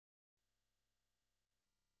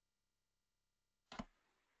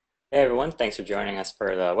Hey everyone, thanks for joining us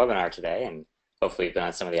for the webinar today, and hopefully you've been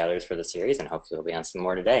on some of the others for the series, and hopefully we'll be on some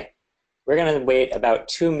more today. We're going to wait about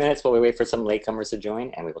 2 minutes while we wait for some latecomers to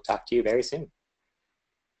join, and we will talk to you very soon.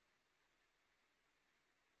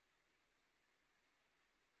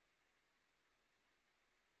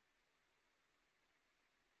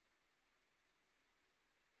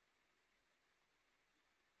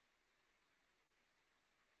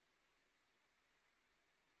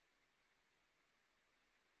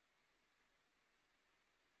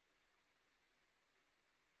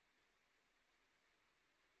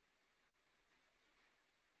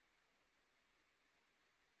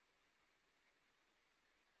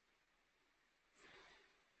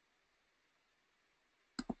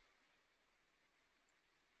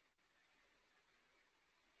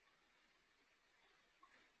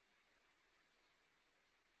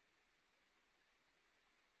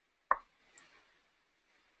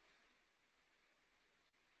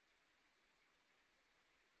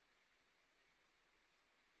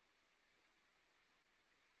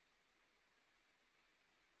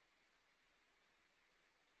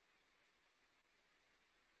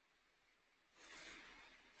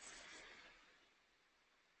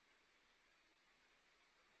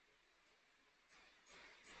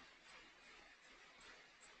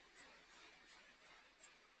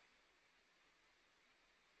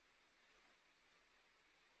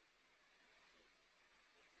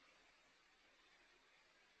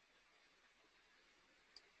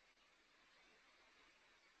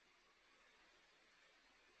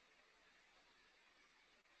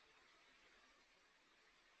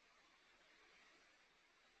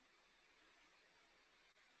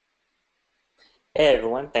 Hey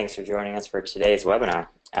everyone, thanks for joining us for today's webinar.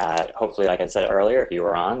 Hopefully, like I said earlier, if you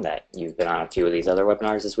were on, that you've been on a few of these other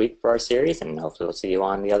webinars this week for our series, and hopefully we'll see you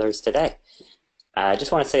on the others today. I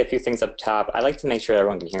just want to say a few things up top. I like to make sure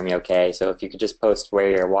everyone can hear me okay, so if you could just post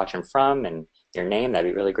where you're watching from and your name,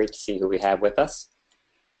 that'd be really great to see who we have with us.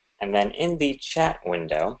 And then in the chat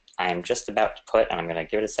window, I'm just about to put, and I'm going to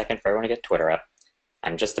give it a second for everyone to get Twitter up,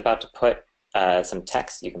 I'm just about to put some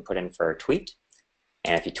text you can put in for a tweet.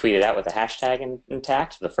 And if you tweet it out with a hashtag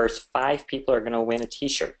intact, the first 5 people are going to win a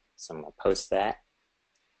t-shirt. So I'm going to post that,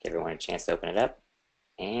 give everyone a chance to open it up.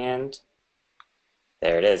 And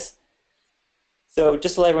there it is. So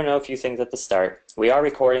just to let everyone know a few things at the start. We are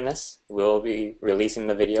recording this. We'll be releasing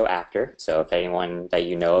the video after. So if anyone that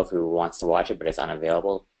you know of who wants to watch it but is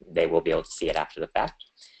unavailable, they will be able to see it after the fact.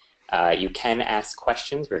 You can ask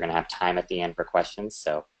questions. We're going to have time at the end for questions.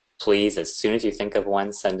 So please, as soon as you think of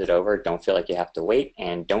one, send it over. Don't feel like you have to wait,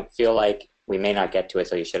 and don't feel like we may not get to it,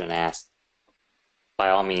 so you shouldn't ask.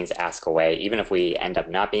 By all means, ask away. Even if we end up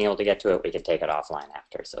not being able to get to it, we can take it offline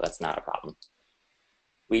after, so that's not a problem.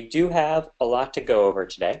 We do have a lot to go over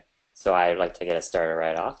today, so I'd like to get us started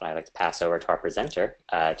right off, and I'd like to pass over to our presenter,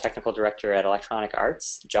 Technical Director at Electronic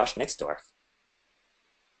Arts, Josh Nixdorf.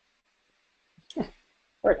 All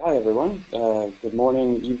right, hi everyone. Good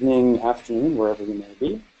morning, evening, afternoon, wherever you may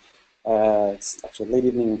be. It's actually late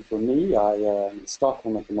evening for me. I'm in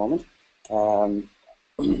Stockholm at the moment.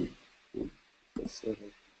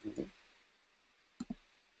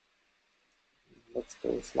 Let's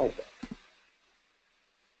go slide back.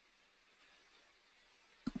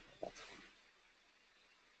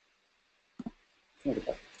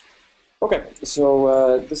 Okay,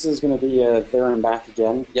 so this is going to be there and back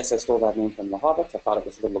again. Yes, I stole that name from The Hobbit. I thought it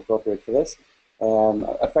was a little appropriate for this.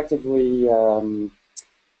 Effectively, I'm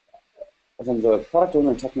the product owner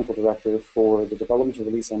and technical director for the development and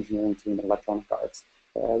release engineering team at Electronic Arts,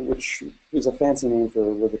 which is a fancy name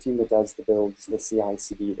for the team that does the builds, the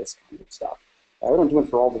CI/CD, this kind of stuff. We don't do it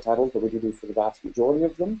for all the titles, but we do for the vast majority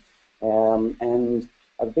of them. And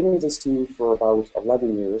I've been with this team for about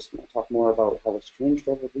 11 years. I'll talk more about how it's changed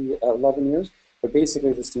over the 11 years. But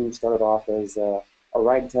basically, this team started off as a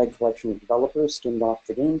ragtag collection of developers skimmed off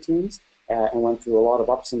the game teams and went through a lot of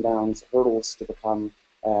ups and downs, hurdles to become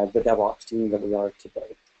the DevOps team that we are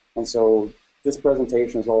today. And so this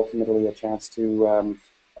presentation is ultimately a chance to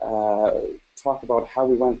talk about how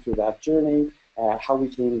we went through that journey, how we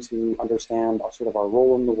came to understand sort of our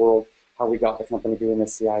role in the world, how we got the company doing the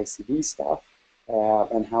CI/CD stuff,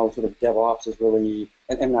 and how sort of DevOps is really,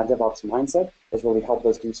 and that DevOps mindset has really helped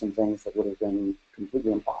us do some things that would have been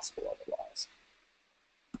completely impossible otherwise.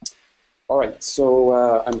 All right, so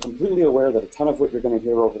I'm completely aware that a ton of what you're going to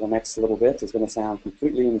hear over the next little bit is going to sound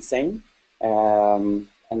completely insane. And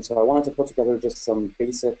so I wanted to put together just some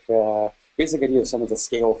basic idea of some of the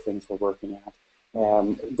scale things we're working at.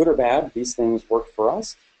 Good or bad, these things work for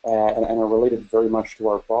us and are related very much to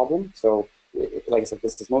our problem. So like I said,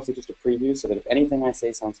 this is mostly just a preview, so that if anything I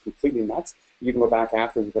say sounds completely nuts, you can go back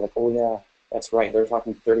after and be like, oh yeah, that's right, they're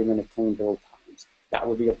talking 30-minute clean build times. That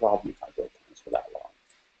would be a problem if I build times for that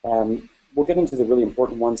long. We'll get into the really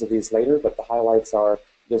important ones of these later, but the highlights are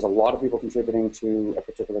there's a lot of people contributing to a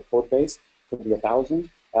particular code base. Could be 1,000.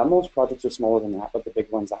 Most projects are smaller than that, but the big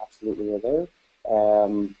ones absolutely are there.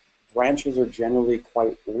 Branches are generally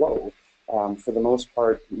quite low. For the most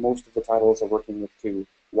part, most of the titles are working with two.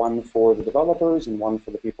 One for the developers and one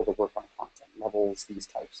for the people that work on content levels, these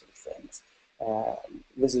types of things.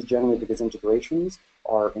 This is generally because integrations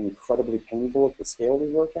are incredibly painful at the scale we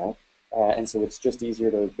work at. And so it's just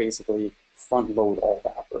easier to basically front load all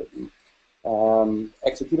that burden.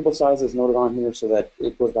 Executable size is noted on here so that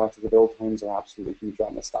it goes back to the build times are absolutely huge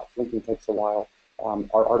on this stuff. Linking takes a while.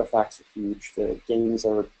 Our artifacts are huge. The games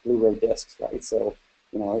are Blu-ray discs, right? So,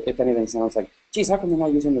 you know, if anything sounds like, geez, how come they're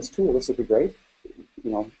not using this tool? This would be great.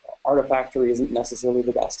 You know, Artifactory isn't necessarily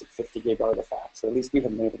the best at 50 gig artifacts, so at least we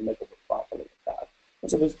haven't been able to make it work properly with that.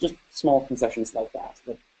 And so there's just small concessions like that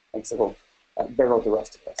makes it will bear out the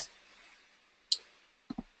rest of this.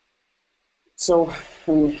 So,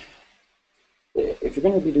 I mean, if you're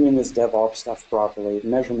going to be doing this DevOps stuff properly,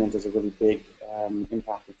 measurement is a really big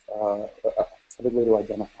impact, a big way to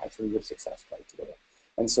identify sort of your success criteria.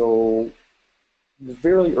 And so,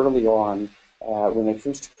 very early on, when they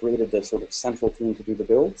first created this sort of central team to do the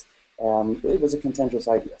builds, it was a contentious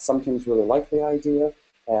idea. Some teams really liked the idea,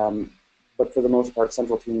 but for the most part,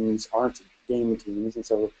 central teams aren't game teams, and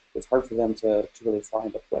so it's hard for them to really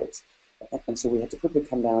find a place. And so we had to quickly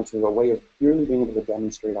come down to a way of really being able to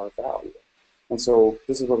demonstrate our value. And so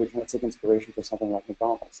this is where we kind of take inspiration for something like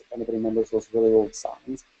McDonald's. If anybody remembers those really old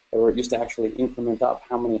signs, where it used to actually increment up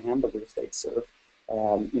how many hamburgers they serve,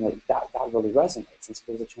 you know, that really resonates. And so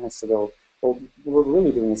there's a chance to go, well, what we're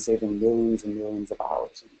really doing is saving millions and millions of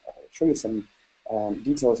hours. And I'll show you some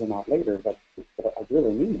details on that later, but I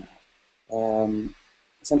really mean that.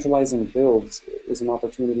 Centralizing builds is an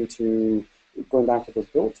opportunity to, going back to those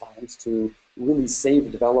build times, to really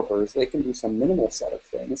save developers. They can do some minimal set of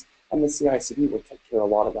things, and the CI/CD will take care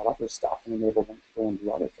of a lot of that other stuff and enable them to go and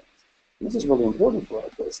do other things. And this is really important for our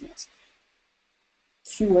business.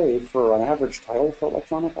 QA for an average title for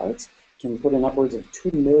Electronic Arts can put in upwards of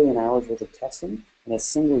 2 million hours worth of testing in a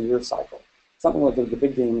single year cycle. Something like the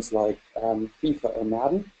big games like FIFA or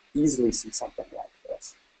Madden easily see something like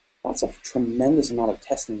this. That's a tremendous amount of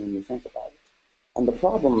testing when you think about it. And the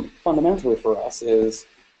problem fundamentally for us is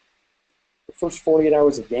the first 48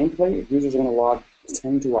 hours of gameplay, users are going to log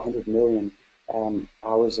 10 to 100 million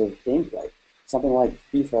hours of gameplay. Something like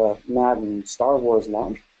FIFA, Madden, Star Wars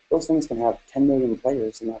launch, those things can have 10 million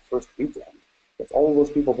players in that first weekend. If all of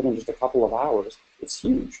those people put in just a couple of hours, it's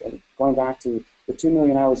huge. And going back to the 2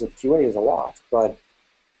 million hours of QA is a lot, but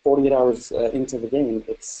 48 hours into the game,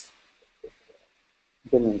 it's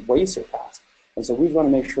been way surpassed. And so we've got to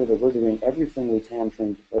make sure that we're doing everything we can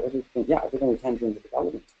during, everything we can during the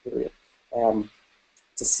development period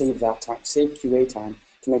to save that time, save QA time,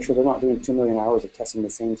 to make sure they're not doing 2 million hours of testing the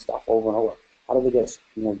same stuff over and over. How do they get,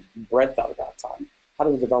 you know, breadth out of that time? How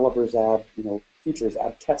do the developers add, you know, features,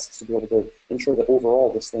 add tests to be able to ensure that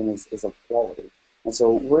overall this thing is of quality? And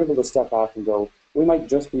so we're able to step back and go, we might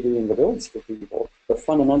just be doing the builds for people, but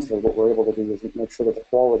fundamentally what we're able to do is make sure that the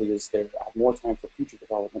quality is there, add more time for future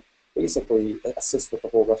development, basically assist with the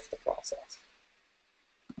whole rest of the process.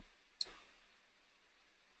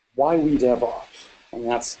 Why we DevOps? I mean,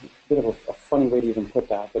 that's a bit of a funny way to even put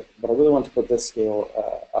that, but I really want to put this scale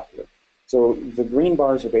up here. So the green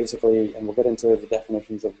bars are basically, and we'll get into the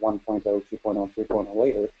definitions of 1.0, 2.0, 3.0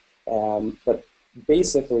 later, but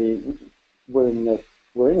basically we're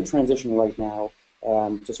in a transition right now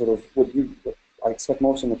to sort of what I expect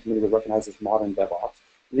most in the community would recognize as modern DevOps.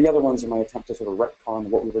 The other ones are my attempt to sort of retcon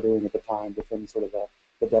what we were doing at the time within sort of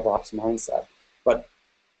the DevOps mindset. But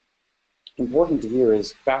important to hear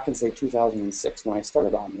is back in, say, 2006, when I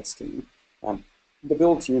started on this team, the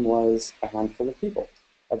build team was a handful of people.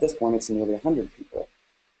 At this point, it's nearly 100 people.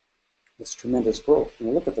 It's tremendous growth. When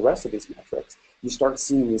you look at the rest of these metrics, you start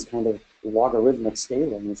seeing these kind of logarithmic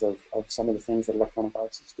scalings of some of the things that Electronic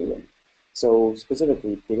Arts is doing. So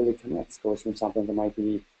specifically, daily commits goes from something that might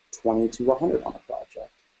be 20 to 100 on a project.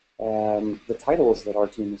 The titles that our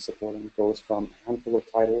team is supporting goes from a handful of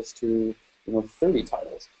titles to 30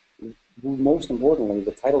 titles. Most importantly,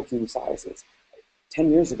 the title team sizes. 10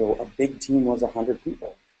 years ago, a big team was 100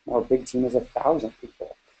 people. Now a big team is 1,000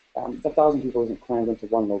 people. 1,000 people isn't crammed into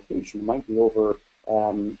one location. It might be over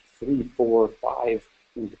 3, 4, 5,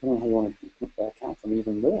 depending on how you want to count them,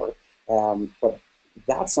 even more. But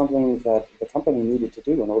that's something that the company needed to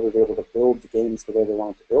do in order to be able to build the games the way they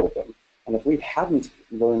wanted to build them. And if we hadn't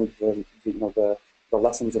learned the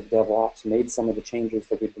lessons of DevOps, made some of the changes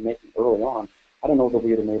that we've been making early on, I don't know that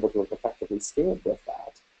we would have been able to have effectively scaled with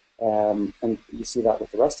that. And you see that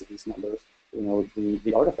with the rest of these numbers.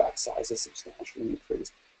 The artifact size is substantially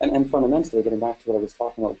increased. And fundamentally, getting back to what I was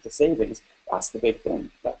talking about with the savings, that's the big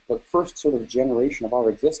thing. That the first sort of generation of our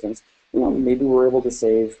existence, maybe we're able to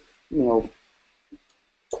save, 20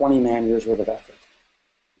 man-years worth of effort.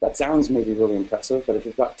 That sounds maybe really impressive, but if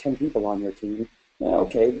you've got 10 people on your team,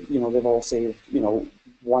 okay, they've all saved,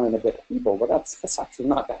 one and a bit people, but that's actually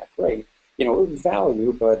not that great.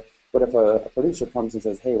 Value, but if a producer comes and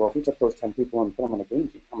says, hey, well, if we took those 10 people and put them on a game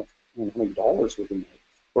team, how many dollars would we make?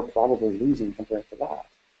 We're probably losing compared to that.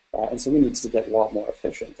 And so we need to get a lot more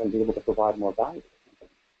efficient and be able to provide more value to the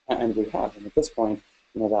company. And we have. And at this point,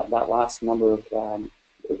 that last number,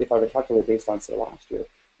 if I were to calculate based on, say, last year,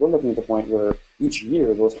 we're looking at the point where each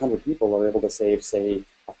year those 100 people are able to save, say,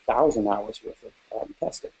 1,000 hours worth of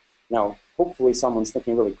testing. Now, hopefully someone's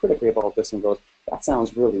thinking really critically about this and goes, that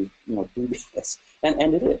sounds really, dubious.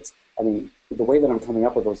 And it is. I mean, the way that I'm coming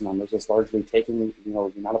up with those numbers is largely taking, the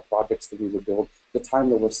amount of projects that we would build, the time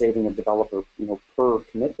that we're saving a developer, per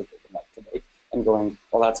commit that they have to make, and going,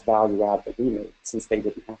 well, that's value add that we made, since they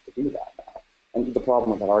didn't have to do that now. And the problem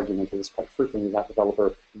with that argument is quite frequently that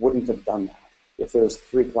developer wouldn't have done that. If there's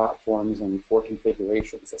 3 platforms and 4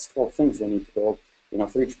 configurations, that's 12 things they need to build,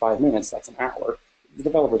 for each 5 minutes, that's an hour. The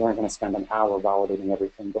developers aren't going to spend an hour validating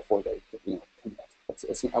everything before they, commit.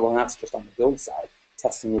 Well, that's just on the build side.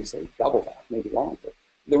 Testing would say double that, maybe longer.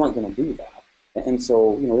 They weren't going to do that, and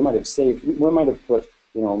so we might have put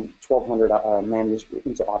 1,200 man-years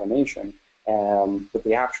into automation, but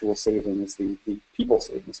the actual savings, the people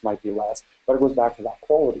savings, might be less. But it goes back to that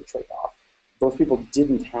quality trade-off. Those people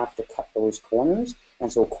didn't have to cut those corners,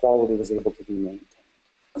 and so quality was able to be maintained.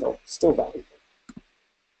 So still valuable.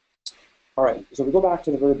 All right, so we go back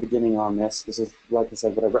to the very beginning on this. This is, like I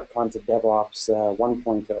said, what I retconned to DevOps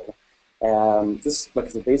 1.0. This, like I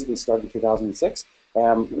said, basically started in 2006.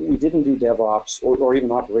 We didn't do DevOps or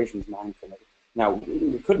even operations mindfully. Now,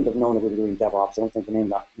 we couldn't have known that we were doing DevOps. I don't think the name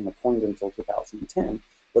got coined until 2010.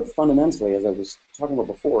 But fundamentally, as I was talking about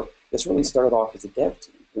before, this really started off as a dev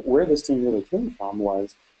team. Where this team really came from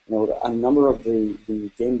was, a number of the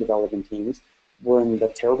game development teams were in the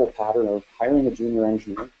terrible pattern of hiring a junior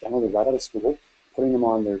engineer, generally right out of school, putting them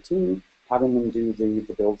on their team, having them do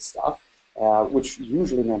the build stuff, which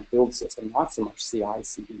usually meant build system, not so much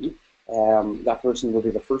CI/CD. That person would be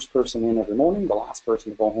the first person in every morning, the last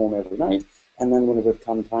person to go home every night, and then when it would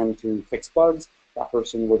come time to fix bugs, that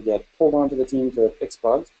person would get pulled onto the team to fix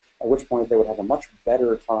bugs, at which point they would have a much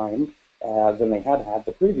better time than they had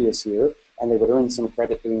the previous year, and they would earn some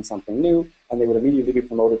credit doing something new, and they would immediately be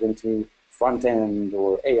promoted into front end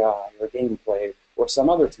or AI or gameplay or some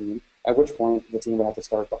other team, at which point the team would have to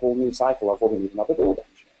start the whole new cycle of, well, we need another build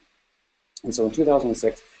engineer. And so in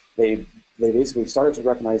 2006, they basically started to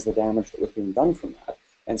recognize the damage that was being done from that,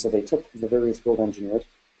 and so they took the various build engineers,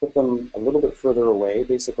 put them a little bit further away,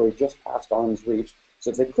 basically just past arm's reach, so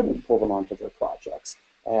that they couldn't pull them onto their projects,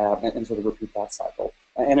 and sort of repeat that cycle.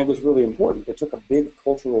 And it was really important. It took a big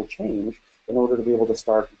cultural change in order to be able to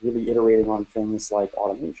start really iterating on things like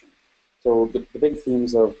automation. So the big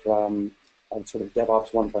themes of sort of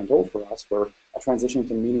DevOps 1.0 for us were a transition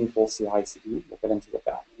to meaningful CI/CD. We'll get into what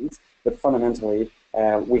that means. But fundamentally,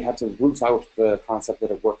 we had to root out the concept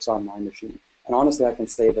that it works on my machine. And honestly, I can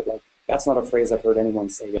say that that's not a phrase I've heard anyone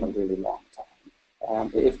say in a really long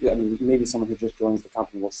time. Maybe someone who just joins the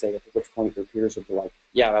company will say it, at which point their peers will be like,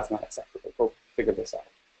 yeah, that's not acceptable. Go figure this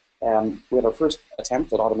out. We had our first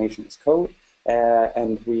attempt at automation as code.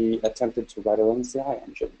 And we attempted to write our own CI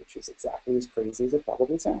engine, which is exactly as crazy as it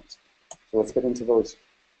probably sounds. So let's get into those.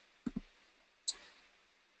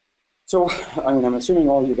 So, I'm assuming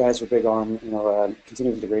all you guys are big on,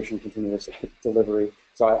 continuous integration, continuous delivery.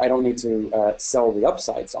 So I don't need to sell the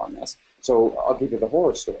upsides on this. So I'll give you the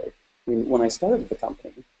horror story. When I started the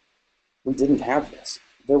company, we didn't have this.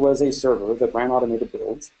 There was a server that ran automated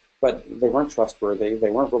builds, but they weren't trustworthy.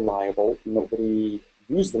 They weren't reliable. Nobody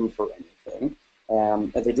used them for anything.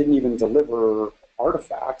 And they didn't even deliver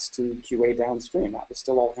artifacts to QA downstream. That was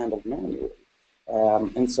still all handled manually.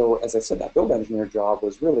 And so, as I said, that build engineer job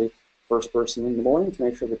was really first person in the morning to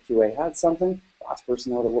make sure that QA had something, last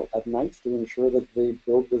person out at night to ensure that the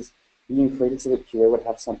build was being created so that QA would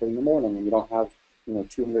have something in the morning, and you don't have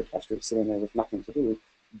 200 testers sitting there with nothing to do,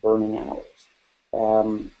 burning hours.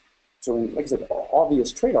 So, like I said,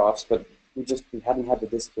 obvious trade-offs, but we hadn't had the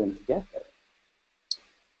discipline to get there.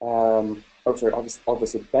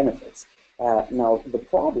 Obviously benefits. Now, the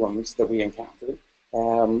problems that we encountered,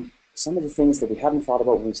 some of the things that we hadn't thought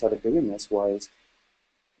about when we started doing this was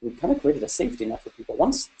we kind of created a safety net for people.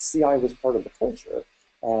 Once CI was part of the culture,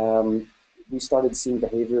 we started seeing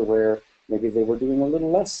behavior where maybe they were doing a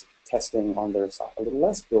little less testing on their side, a little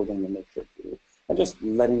less building than they should do, and just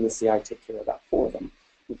letting the CI take care of that for them.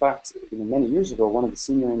 In fact, many years ago, one of the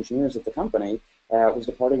senior engineers at the company was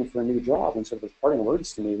departing for a new job, and sort of his parting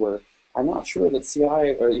words to me were, "I'm not sure that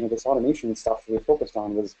CI or this automation stuff that we focused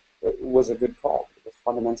on was a good call. Because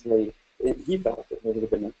fundamentally, he felt it would have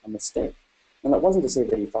been a mistake." And that wasn't to say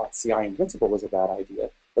that he thought CI in principle was a bad idea,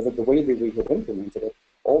 but that the way that we had implemented it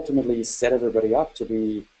ultimately set everybody up to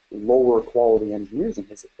be lower quality engineers in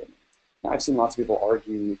his opinion. Now, I've seen lots of people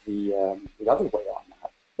argue the other way on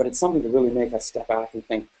that, but it's something to really make us step back and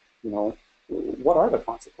think, what are the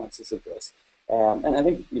consequences of this? And I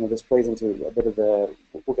think this plays into a bit of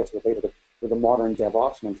we'll get to it later, but the modern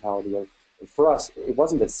DevOps mentality of, for us, it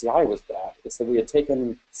wasn't that CI was bad, it's that we had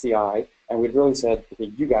taken CI and we'd really said, okay,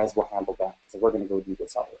 you guys will handle that, so we're going to go do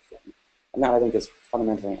this other thing. And that, I think, is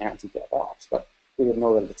fundamentally anti-DevOps, but we didn't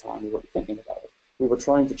know that at the time, we weren't thinking about it. We were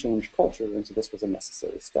trying to change culture, and so this was a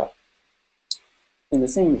necessary step. In the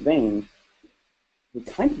same vein, we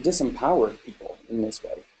kind of disempowered people in this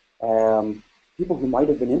way. People who might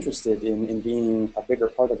have been interested in being a bigger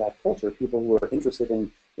part of that culture, people who are interested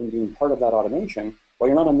in being part of that automation, well,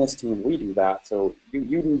 you're not on this team, we do that, so you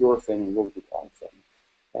do your thing, we'll do our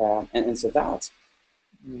thing. And so that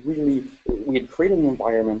really, we had created an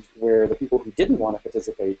environment where the people who didn't want to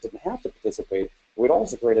participate didn't have to participate. We'd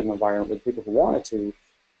also created an environment where the people who wanted to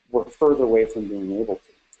were further away from being able to.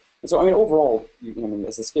 And so, I mean, overall,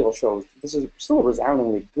 as the scale shows, this is still a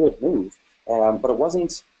resoundingly good move, but it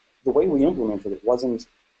wasn't, the way we implemented it wasn't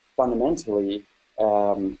fundamentally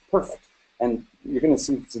perfect. And you're going to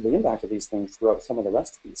see the impact of these things throughout some of the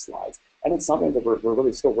rest of these slides. And it's something that we're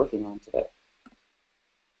really still working on today.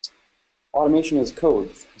 Automation as code.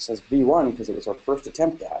 It says V1 because it was our first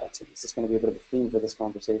attempt at it. This is going to be a bit of a theme for this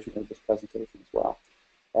conversation or this presentation as well.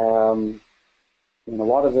 A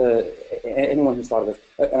lot of anyone who's thought of it,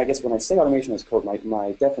 and I guess when I say automation as code,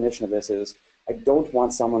 my definition of this is I don't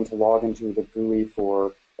want someone to log into the GUI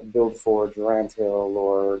for Build4, Durant Hill,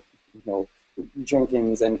 or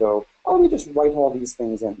Jenkins and go, oh, let me just write all these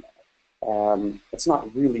things in there. It's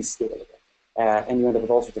not really scalable, and you end up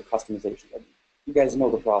with all sorts of customization. You guys know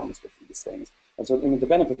the problems with these things, and so the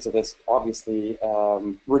benefits of this obviously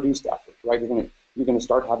reduced effort, right? You're going to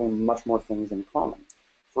start having much more things in common.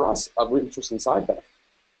 For us, a really interesting side benefit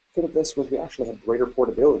of this was we actually had greater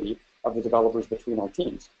portability of the developers between our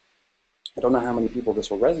teams. I don't know how many people this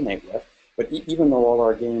will resonate with, but even though all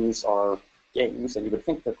our games are games, and you would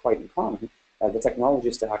think they're quite in common, the technology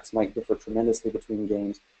stacks might differ tremendously between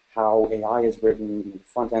games, how AI is written, the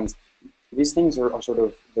front ends. These things are sort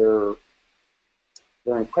of, they're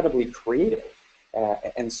incredibly creative.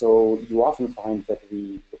 And so you often find that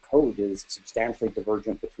the code is substantially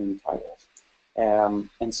divergent between titles.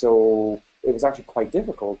 And so it was actually quite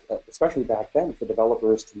difficult, especially back then, for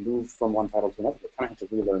developers to move from one title to another. They kind of had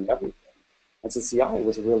to relearn everything. And so CI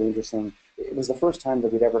was really interesting. It was the first time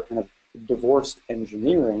that we'd ever kind of divorced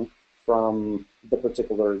engineering from the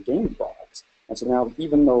particular game products. And so now,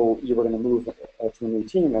 even though you were going to move to a new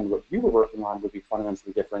team and what you were working on would be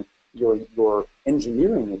fundamentally different, your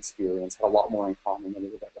engineering experience had a lot more in common than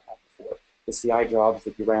you would ever have before. The CI jobs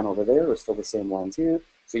that you ran over there are still the same ones here.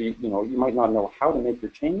 So you might not know how to make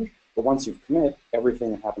your change, but once you've commit,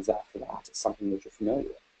 everything that happens after that is something that you're familiar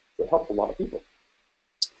with. So it helped a lot of people.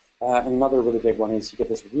 And another really big one is you get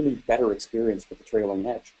this really better experience with the trailing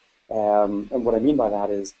edge. And what I mean by that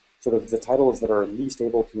is sort of the titles that are least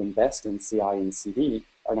able to invest in CI and CD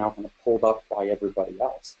are now kind of pulled up by everybody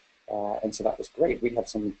else. And so that was great. We have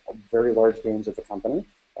some very large games at the company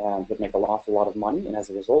that make an awful lot of money, and as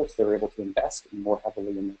a result, they're able to invest more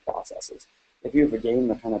heavily in their processes. If you have a game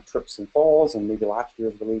that kind of trips and falls, and maybe last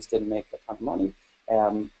year's release didn't make a ton of money,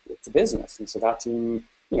 it's a business, and so that team,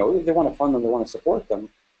 they want to fund them, they want to support them,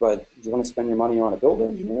 but do you want to spend your money on a builder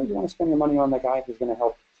engineer, or do you want to spend your money on the guy who's going to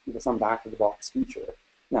help with some back-of-the-box feature?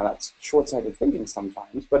 Now, that's short-sighted thinking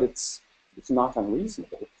sometimes, but it's not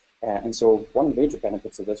unreasonable. And so one of the major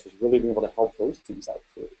benefits of this was really being able to help those teams out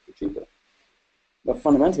for cheaper. But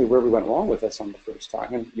fundamentally, where we went wrong with this on the first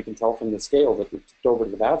time, and you can tell from the scale that we tipped over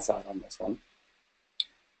to the bad side on this one,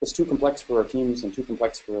 it's too complex for our teams and too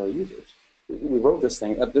complex for our users. We wrote this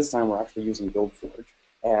thing, at this time we're actually using BuildForge,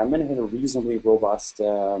 and then it had a reasonably robust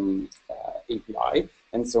API,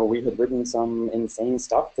 and so we had written some insane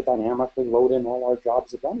stuff to dynamically load in all our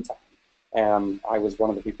jobs at runtime. I was one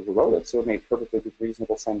of the people who wrote it, so it made perfectly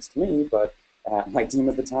reasonable sense to me, but my team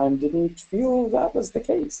at the time didn't feel that was the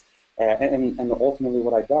case. And ultimately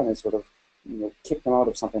what I've done is sort of kick them out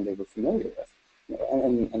of something they were familiar with.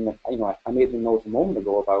 I made the note a moment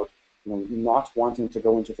ago about not wanting to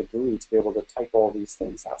go into the GUI to be able to type all these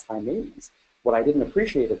things. That's high maintenance. What I didn't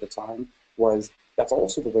appreciate at the time was that's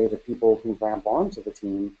also the way that people who ramp onto the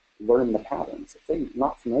team learn the patterns. If they're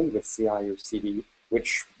not familiar with CI or CD,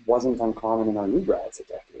 which wasn't uncommon in our new grads a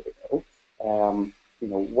decade ago,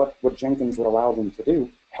 what Jenkins would allow them to do,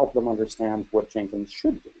 help them understand what Jenkins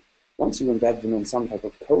should do. Once you embed them in some type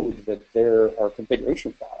of code that they're our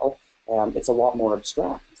configuration file, it's a lot more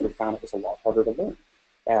abstract. So we found it was a lot harder to learn.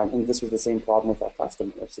 And this was the same problem with our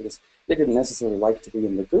customers. So they didn't necessarily like to be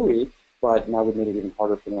in the GUI, but now we made it even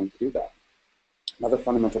harder for them to do that. Another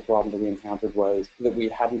fundamental problem that we encountered was that we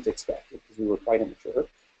hadn't expected, because we were quite immature,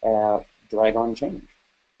 drag on change.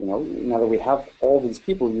 Now that we have all these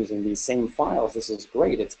people using these same files, this is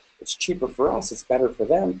great. It's cheaper for us, it's better for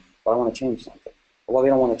them, but I want to change something. Well, they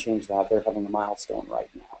don't want to change that. They're having a milestone right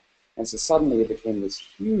now. And so suddenly it became this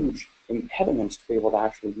huge impediment to be able to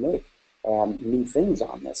actually make new things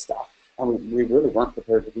on this stuff. And we really weren't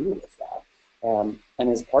prepared to deal with that. And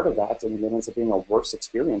as part of that, it ends up being a worse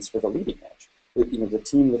experience for the leading edge. The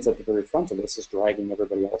team that's at the very front of this is dragging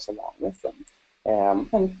everybody else along with them.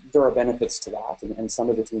 And there are benefits to that, and some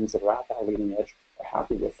of the teams that are at that leading edge are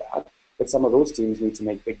happy with that. But some of those teams need to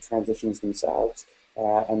make big transitions themselves,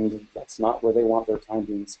 and that's not where they want their time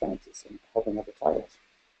being spent, is in helping other titles.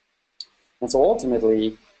 And so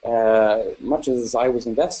ultimately, much as I was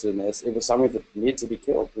invested in this, it was something that needed to be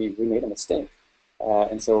killed. We made a mistake.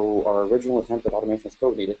 And so our original attempt at automation as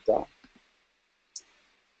code needed done.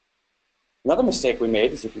 Another mistake we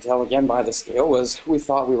made, as you can tell again by the scale, was we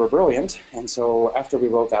thought we were brilliant. And so after we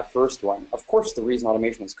wrote that first one, of course the reason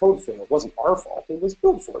automation as code failed wasn't our fault, it was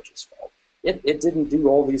BuildForge's fault. It didn't do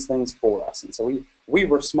all these things for us. And so we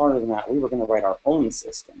were smarter than that. We were going to write our own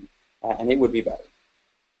system, and it would be better.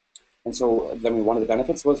 And so then one of the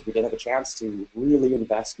benefits was we did have a chance to really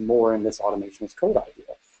invest more in this automation as code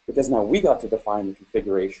idea. Because now we got to define the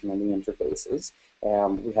configuration and the interfaces.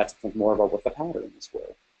 We had to think more about what the patterns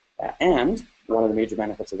were. And one of the major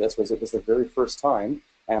benefits of this was it was the very first time,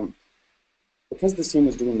 because this team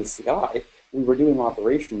was doing the CI, we were doing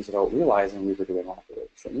operations without realizing we were doing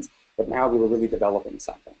operations, but now we were really developing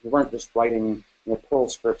something. We weren't just writing Perl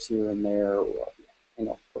scripts here and there, or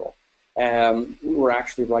Perl. We were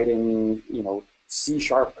actually writing C#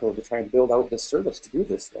 code to try and build out this service to do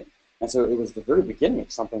this thing. And so it was the very beginning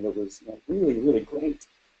of something that was really, really great.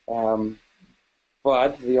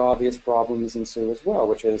 But the obvious problems ensue as well,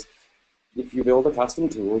 which is if you build a custom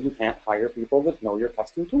tool, you can't hire people that know your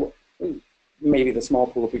custom tool. Maybe the small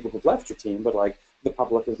pool of people who've left your team, but the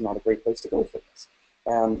public is not a great place to go for this.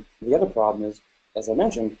 The other problem is, as I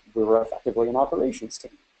mentioned, we were effectively an operations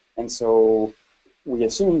team. And so we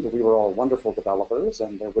assumed that we were all wonderful developers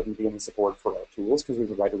and there wouldn't be any support for our tools because we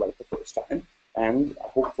would write it right the first time. And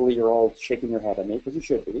hopefully you're all shaking your head at me, because you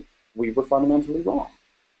should be. We were fundamentally wrong.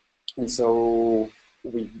 And so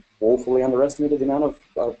we woefully underestimated the amount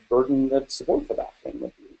of burden that support for that thing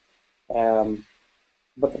would be.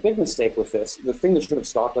 But the big mistake with this, the thing that should have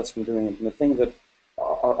stopped us from doing it, and the thing that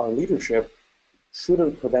our leadership should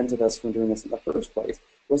have prevented us from doing this in the first place,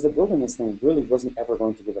 was that building this thing really wasn't ever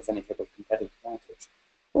going to give us any type of competitive advantage.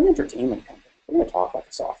 We're an entertainment company. We're going to talk like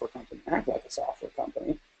a software company, act like a software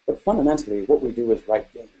company, but fundamentally what we do is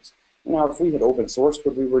write games. Now, if we had open sourced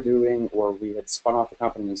what we were doing, or we had spun off the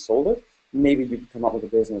company and sold it, maybe you could come up with a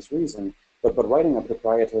business reason. But writing a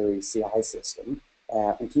proprietary CI system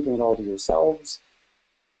and keeping it all to yourselves,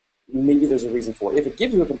 maybe there's a reason for it. If it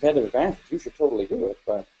gives you a competitive advantage, you should totally do it,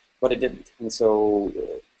 but it didn't. And so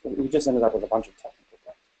we just ended up with a bunch of technical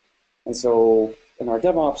debt. And so in our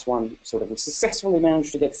DevOps one, we successfully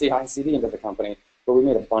managed to get CI/CD into the company, but we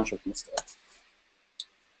made a bunch of mistakes.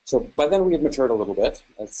 So by then we had matured a little bit.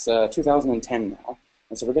 It's 2010 now,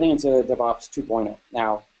 and so we're getting into DevOps 2.0.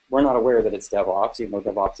 Now, we're not aware that it's DevOps, even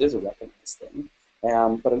though DevOps is a recognized thing,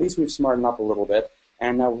 but at least we've smartened up a little bit,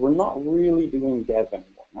 and now we're not really doing dev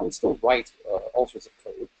anymore. Now we still write all sorts of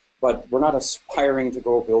code, but we're not aspiring to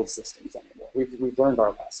go build systems anymore. We've learned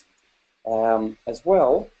our lesson. As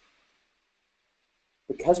well,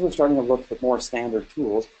 because we're starting to look at more standard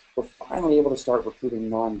tools, we're finally able to start recruiting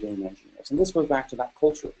non-game engineers. And this goes back to that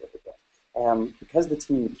culture a little bit. Because the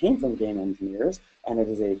team came from game engineers, and it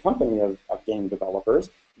is a company of game developers,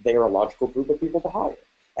 they are a logical group of people to hire.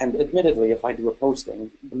 And admittedly, if I do a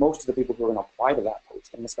posting, most of the people who are going to apply to that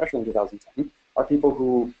posting, especially in 2010, are people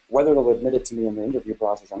who, whether they'll admit it to me in the interview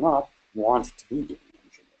process or not, want to be game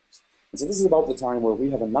engineers. And so this is about the time where we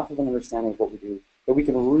have enough of an understanding of what we do that we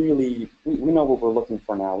can really, we know what we're looking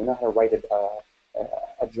for now. We know how to write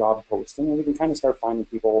a a job posting, and we can kind of start finding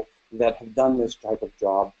people that have done this type of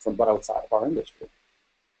job from but outside of our industry.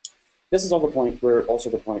 This is also the point where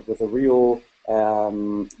the real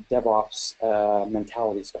DevOps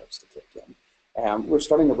mentality starts to kick in. We're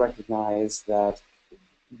starting to recognize that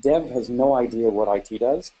Dev has no idea what IT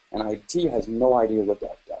does, and IT has no idea what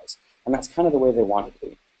Dev does. And that's kind of the way they want it to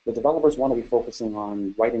be. The developers want to be focusing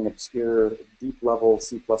on writing obscure, deep-level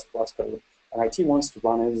C++ code, and IT wants to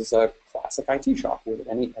run as a classic IT shop at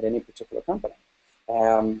any particular company.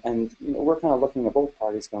 And we're kind of looking at both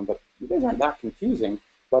parties going, but you guys aren't that confusing,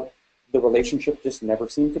 but the relationship just never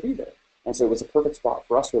seemed to be there. And so it was a perfect spot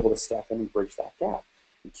for us to be able to step in and bridge that gap.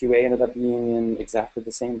 And QA ended up being in exactly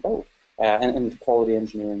the same boat, and quality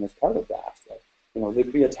engineering is part of that.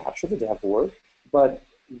 They'd be attached to the dev work, but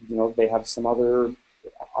they have some other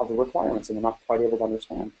requirements and they're not quite able to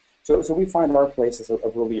understand. So we find our place as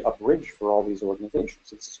really a bridge for all these organizations.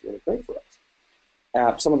 So this is really great for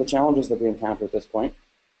us. Some of the challenges that we encounter at this point,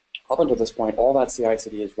 up until this point, all that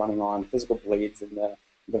CI/CD is running on physical blades in the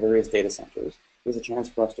various data centers. There's a chance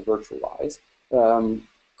for us to virtualize.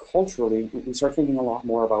 Culturally, we start thinking a lot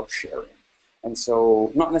more about sharing. And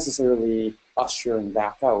so not necessarily us sharing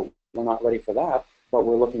back out. We're not ready for that, but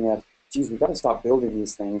we're looking at, geez, we've got to stop building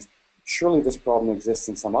these things. Surely this problem exists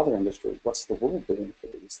in some other industry. What's the world doing for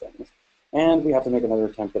these things? And we have to make another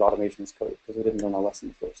attempt at automation as code because we didn't learn our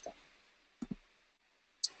lesson the first time.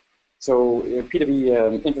 So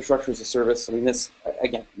P2P infrastructure as a service, I mean, this,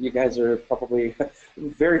 again, you guys are probably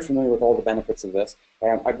very familiar with all the benefits of this.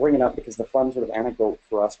 I bring it up because the fun sort of anecdote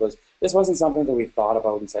for us was, this wasn't something that we thought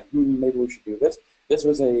about and said, maybe we should do this. This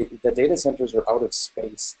was the data centers are out of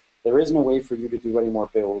space. There is no way for you to do any more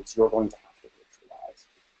builds. You're going to have to virtualize.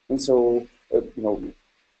 And so,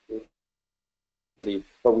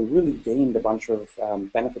 but we really gained a bunch of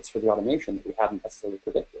benefits for the automation that we hadn't necessarily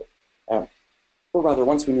predicted. Or rather,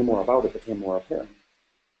 once we knew more about it, it became more apparent.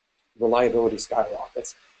 Reliability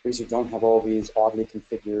skyrockets because you don't have all these oddly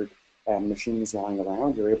configured machines lying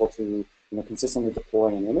around. You're able to consistently deploy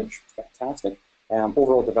an image. Fantastic.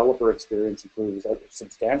 Overall developer experience improves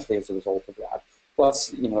substantially as a result of that. Plus,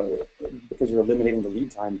 because you're eliminating the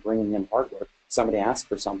lead time bringing in hardware, somebody asks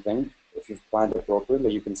for something, if you've planned it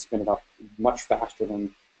appropriately, you can spin it up much faster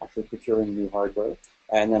than actually procuring new hardware.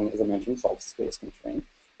 And then, as I mentioned, solves the space constraint.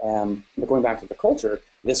 But going back to the culture,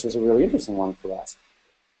 this was a really interesting one for us.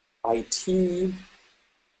 IT,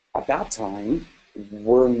 at that time,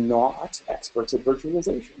 were not experts at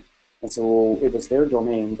virtualization. And so it was their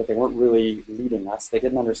domain, but they weren't really leading us. They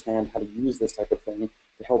didn't understand how to use this type of thing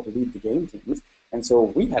to help lead the game teams. And so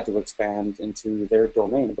we had to expand into their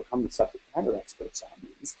domain and become the subject matter experts on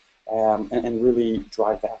these and really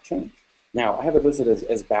drive that change. Now, I have it listed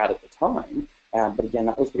as bad at the time, but again,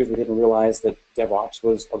 that was because we didn't realize that DevOps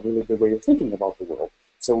was a really good way of thinking about the world.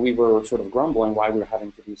 So we were sort of grumbling why we were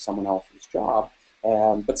having to do someone else's job,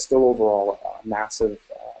 but still overall a massive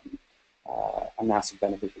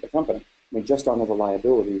benefit for the company. I mean, just on the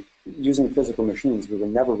reliability, using physical machines, we were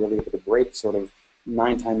never really able to break sort of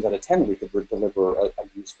 9 times out of 10 we could deliver a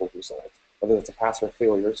useful result, whether it's a pass or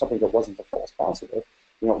failure, something that wasn't a false positive.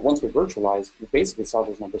 Once we virtualized, we basically saw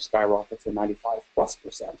those numbers skyrocket to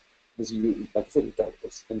 95+%. Because like I said, you dealt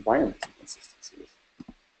with environment inconsistencies.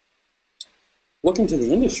 Looking to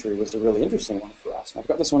the industry was a really interesting one for us. And I've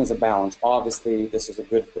got this one as a balance. Obviously, this is a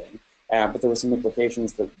good thing, but there were some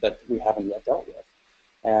implications that we haven't yet dealt with.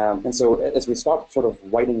 And so as we stopped sort of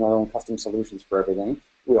writing our own custom solutions for everything,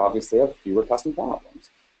 we obviously have fewer custom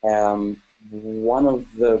problems. One of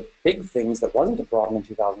the big things that wasn't a problem in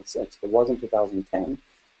 2006, but was in 2010,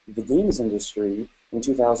 the games industry in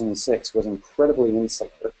 2006 was incredibly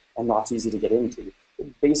insular and not easy to get into.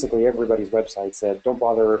 Basically, everybody's website said, don't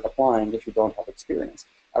bother applying if you don't have experience.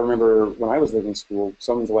 I remember when I was leaving school,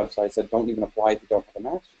 someone's website said, don't even apply if you don't have a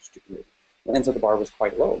master's degree. And so the bar was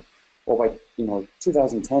quite low. Well, by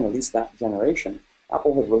 2010, at least that generation,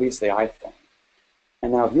 Apple had released the iPhone.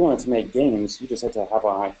 And now if you wanted to make games, you just had to have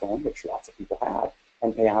an iPhone, which lots of people had,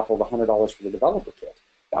 and pay Apple the $100 for the developer kit.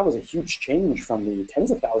 That was a huge change from the tens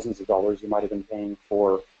of thousands of dollars you might have been paying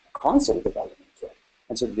for a console development kit.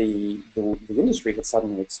 And so the industry had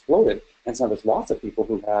suddenly exploded, and so there's lots of people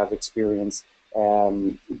who have experience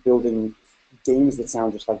building games that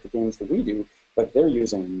sound just like the games that we do, but they're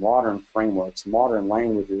using modern frameworks, modern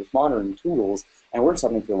languages, modern tools, and we're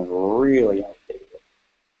suddenly feeling really outdated.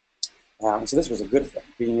 So this was a good thing.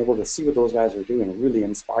 Being able to see what those guys are doing really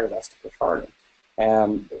inspired us to push harder.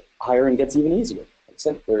 Hiring gets even easier. Like I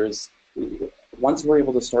said, once we're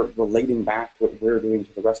able to start relating back what we're doing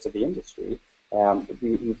to the rest of the industry,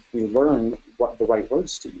 we learn what the right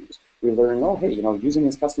words to use. we learn, oh, hey, using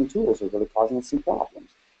these custom tools are really causing us some problems.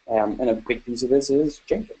 And a big piece of this is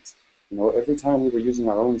Jenkins. Every time we were using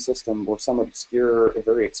our own system or some obscure,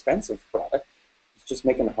 very expensive product, it's just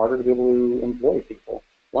making it harder to be able to employ people.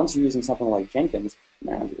 Once you're using something like Jenkins,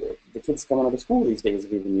 man, the kids coming out of school these days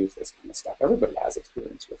have even used this kind of stuff. Everybody has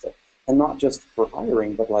experience with it. And not just for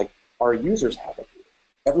hiring, but like our users have it.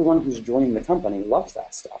 Everyone who's joining the company loves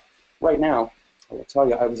that stuff. Right now, I will tell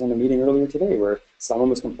you, I was in a meeting earlier today where someone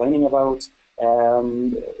was complaining about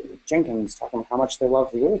Jenkins, talking about how much they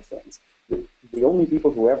love the old things. The only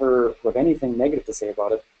people who have anything negative to say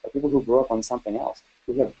about it are people who grew up on something else.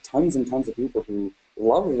 We have tons and tons of people who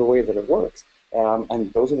love the way that it works,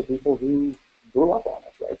 and those are the people who grew up on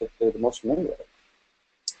it, right? That they're the most familiar with it.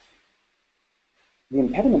 The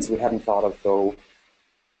impediments we hadn't thought of, though,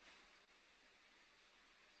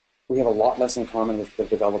 we have a lot less in common with the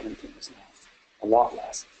development teams now. A lot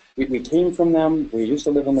less. We came from them. We used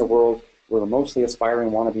to live in their world. We were mostly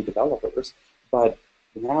aspiring wannabe developers, but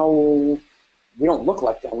now we don't look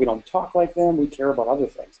like them. We don't talk like them. We care about other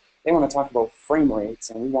things. They want to talk about frame rates,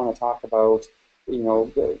 and we want to talk about,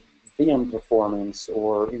 the VM performance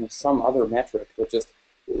or some other metric that just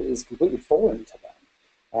is completely foreign to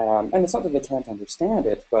them. And it's not that they can't understand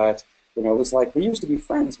it, but it's like, we used to be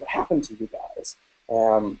friends. What happened to you guys?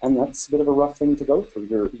 And that's a bit of a rough thing to go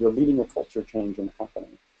through. You're leading a culture change in the company.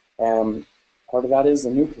 Part of that is a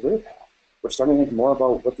new career path. We're starting to think more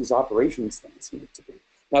about what these operations things need to be.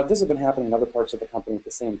 Now, this has been happening in other parts of the company at the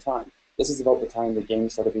same time. This is about the time the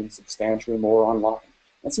games started being substantially more online.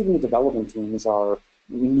 And even the development teams are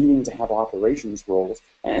needing to have operations roles.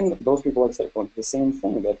 And those people, like I said, going through the same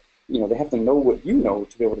thing, that they have to know what you know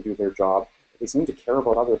to be able to do their job. They seem to care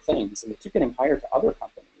about other things, and they keep getting hired to other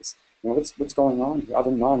companies. What's going on here?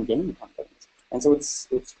 Other non-game companies. And so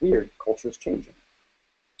it's weird. Culture is changing.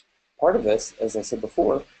 Part of this, as I said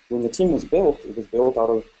before, when the team was built, it was built out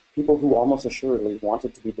of people who almost assuredly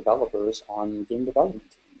wanted to be developers on game development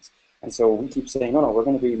teams. And so we keep saying, no, we're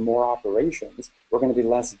going to be more operations. We're going to be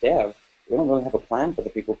less dev. We don't really have a plan for the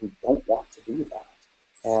people who don't want to do that.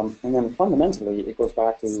 And then fundamentally, it goes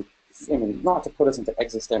back to, not to put us into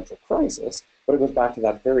existential crisis, but it goes back to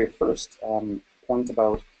that very first point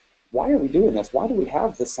about, why are we doing this? Why do we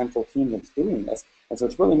have this central team that's doing this? And so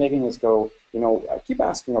it's really making us go, I keep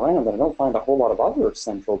asking around, and I don't find a whole lot of other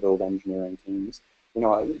central build engineering teams.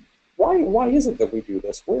 Why is it that we do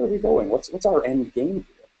this? Where are we going? What's our end game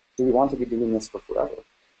here? Do we want to be doing this for forever?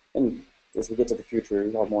 And as we get to the future,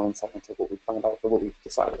 we'll have more insight into what we find out, or what we've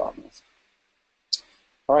decided on this.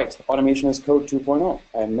 All right, automation as code 2.0.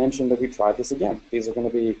 I mentioned that we tried this again. These are going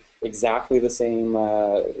to be exactly the same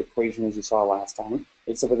equation as you saw last time,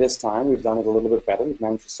 except for this time we've done it a little bit better. We've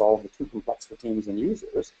managed to solve the too complex for teams and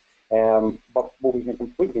users. But what we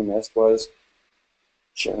completely missed was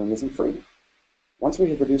sharing isn't free. Once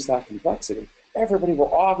we have reduced that complexity, everybody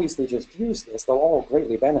will obviously just use this. They'll all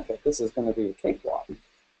greatly benefit. This is going to be a cakewalk.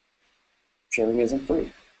 Sharing isn't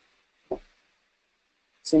free.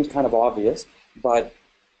 Seems kind of obvious, but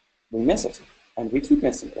we miss it, and we keep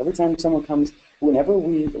missing it. Every time someone comes, whenever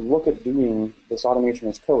we look at doing this automation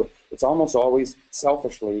as code, it's almost always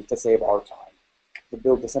selfishly to save our time, to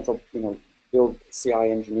build the central, build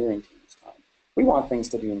CI engineering team's time. We want things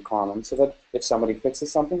to be in common so that if somebody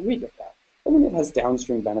fixes something, we get that. I mean, it has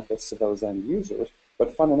downstream benefits to those end users,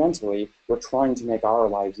 but fundamentally, we're trying to make our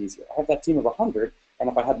lives easier. I have that team of 100, and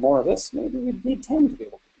if I had more of this, maybe we'd need 10 to be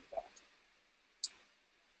able to do that.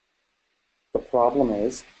 The problem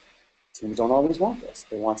is, teams don't always want this.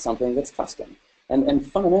 They want something that's custom.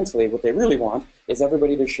 And fundamentally, what they really want is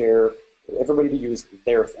everybody to use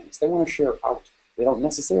their things. They want to share out. They don't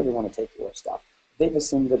necessarily want to take your stuff. They've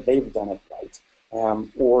assumed that they've done it right.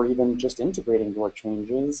 Or even just integrating your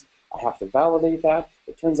changes. I have to validate that.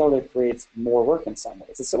 It turns out it creates more work in some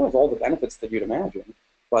ways. It still has all the benefits that you'd imagine,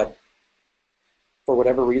 but for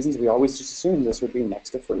whatever reasons, we always just assumed this would be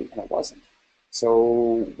next to free, and it wasn't.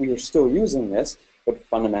 So we are still using this, but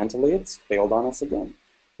fundamentally, it's failed on us again.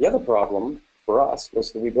 The other problem for us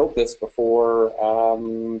was that we built this before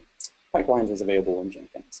pipelines was available in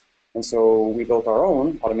Jenkins. And so we built our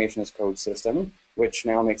own automation as code system, which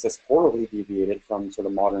now makes us horribly deviated from sort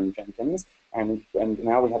of modern Jenkins. And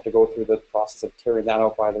now we have to go through the process of tearing that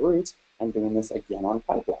out by the roots and doing this again on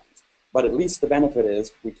pipelines. But at least the benefit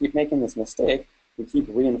is we keep making this mistake, we keep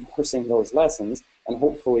reinforcing those lessons, and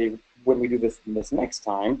hopefully when we do this next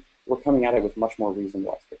time, we're coming at it with much more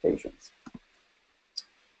reasonable expectations.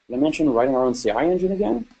 Did I mention writing our own CI engine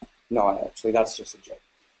again? No, actually, that's just a joke.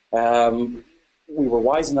 We were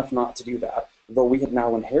wise enough not to do that, though we had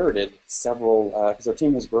now inherited several, because our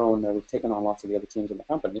team has grown, we've taken on lots of the other teams in the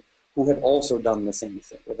company, who had also done the same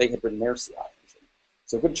thing, where they had written their CI engine.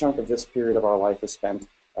 So a good chunk of this period of our life is spent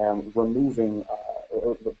removing,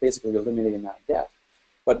 or basically eliminating that debt.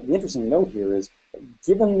 But the interesting note here is,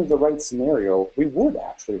 given the right scenario, we would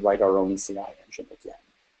actually write our own CI engine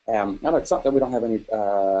again. Now, it's not that we don't have any,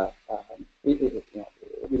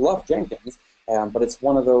 we love Jenkins, but it's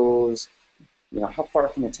one of those, how far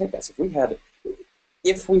can it take us?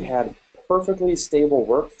 If we had perfectly stable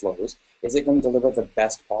workflows, is it going to deliver the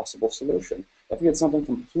best possible solution? If we had something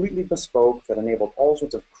completely bespoke that enabled all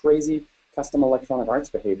sorts of crazy custom electronic arts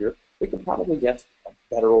behavior, we could probably get a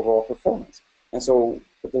better overall performance. And so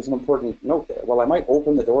there's an important note there. While I might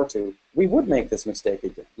open the door to, we would make this mistake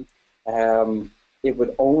again, it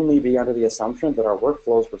would only be under the assumption that our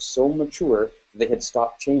workflows were so mature that they had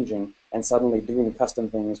stopped changing, and suddenly doing custom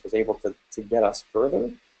things was able to get us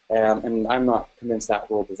further. And I'm not convinced that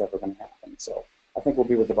world is ever going to happen. So I think we'll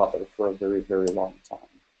be with Developer for a very, very long time.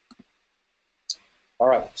 All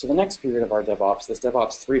right, so the next period of our DevOps, this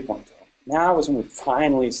DevOps 3.0, now is when we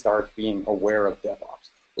finally start being aware of DevOps.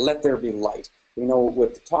 Let there be light. We know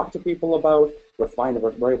what to talk to people about.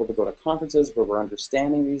 We're able to go to conferences where we're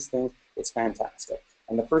understanding these things. It's fantastic.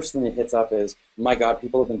 And the first thing that hits up is, my God,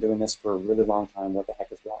 people have been doing this for a really long time. What the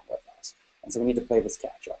heck is wrong with us? And so we need to play this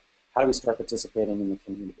catch up. How do we start participating in the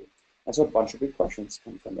community? And so a bunch of big questions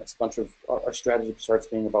come from this. A bunch of our strategy starts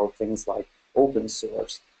being about things like open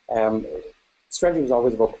source. Strategy was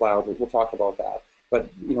always about cloud. We'll talk about that. But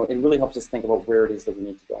it really helps us think about where it is that we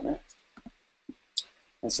need to go next.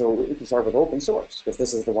 And so we can start with open source, because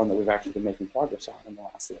this is the one that we've actually been making progress on in the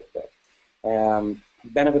last little bit.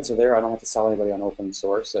 Benefits are there. I don't have to sell anybody on open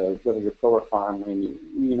source. Whether you're pro or con, I mean,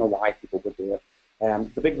 you know why people would do it.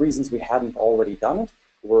 The big reasons we hadn't already done it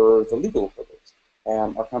were the legal hurdles.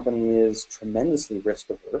 Our company is tremendously risk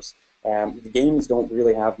averse. The games don't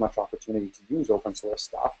really have much opportunity to use open source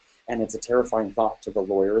stuff, and it's a terrifying thought to the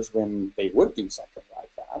lawyers when they would do something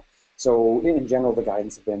like that. So in general, the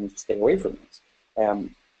guidance has been stay away from this.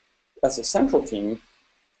 As a central team,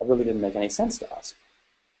 it really didn't make any sense to us.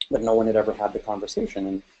 But no one had ever had the conversation,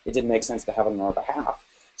 and it didn't make sense to have it on our behalf.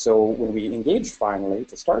 So when we engaged finally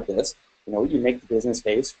to start this, you make the business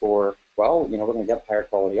case for, well, we're going to get higher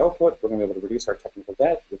quality output, we're going to be able to reduce our technical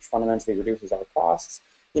debt, which fundamentally reduces our costs,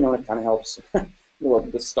 and it kind of helps,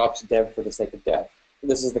 this stops dev for the sake of dev.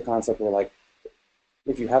 This is the concept where, like,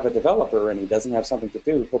 if you have a developer and he doesn't have something to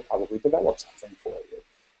do, he'll probably develop something for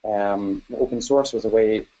you. Open source was a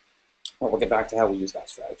way, well, we'll get back to how we use that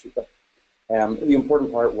strategy, but the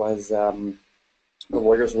important part was the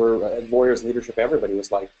lawyers, leadership, everybody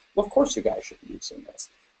was like, well, of course you guys should be using this.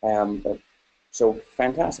 So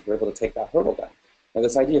fantastic, we're able to take that hurdle down. Now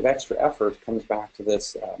this idea of extra effort comes back to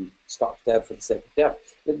this stop dev for the sake of dev.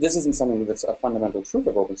 This isn't something that's a fundamental truth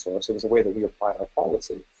of open source. It was a way that we applied our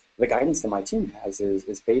policy. The guidance that my team has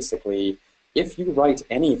is basically, if you write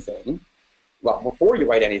anything, well, before you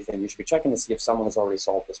write anything, you should be checking to see if someone has already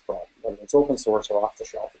solved this problem. Whether it's open source or off the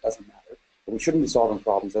shelf, it doesn't matter. But we shouldn't be solving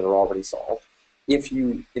problems that are already solved. If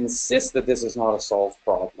you insist that this is not a solved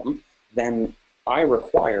problem, then I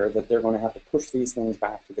require that they're going to have to push these things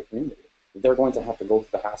back to the community. They're going to have to go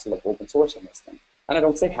through the hassle of open sourcing this thing. And I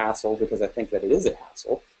don't say hassle because I think that it is a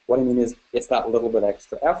hassle. What I mean is it's that little bit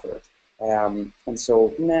extra effort. And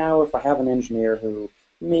so now if I have an engineer who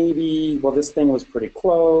maybe, well, this thing was pretty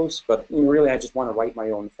close, but really I just want to write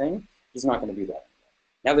my own thing, he's not going to do that anymore.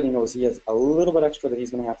 Now that he knows he has a little bit extra that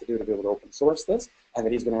he's going to have to do to be able to open source this, and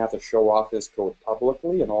that he's going to have to show off his code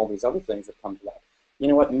publicly and all these other things that come to that, you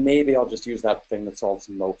know what, maybe I'll just use that thing that solves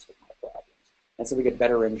most of my problems. And so we get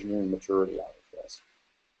better engineering maturity out of this.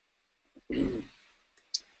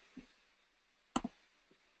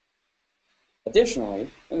 Additionally,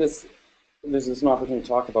 and this is an opportunity to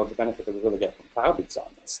talk about the benefit that we really get from Cloudbeats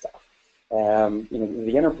on this stuff.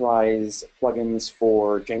 The enterprise plugins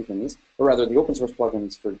for Jenkins, or rather the open source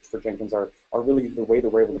plugins for Jenkins are really the way that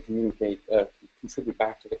we're able to communicate, contribute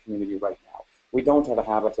back to the community right now. We don't have a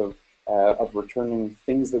habit of returning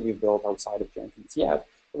things that we've built outside of Jenkins yet.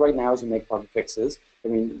 But right now, as we make bug fixes, I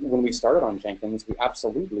mean, when we started on Jenkins, we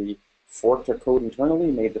absolutely forked our code internally,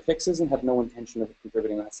 made the fixes, and had no intention of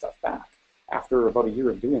contributing that stuff back. After about a year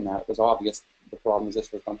of doing that, it was obvious the problems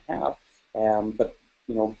this was going to have. But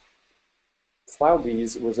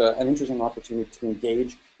Cloudbeats was an interesting opportunity to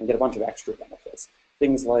engage and get a bunch of extra benefits.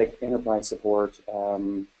 Things like enterprise support,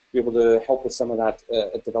 be able to help with some of that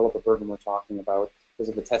developer burden we're talking about, because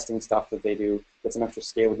of the testing stuff that they do, get some extra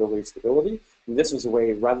scalability and stability. And this was a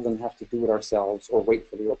way, rather than have to do it ourselves or wait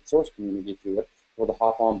for the open source community to do it, we're able to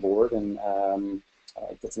hop on board and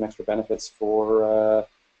get some extra benefits for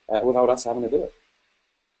without us having to do it.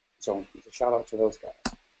 So a shout out to those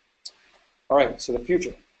guys. All right, so the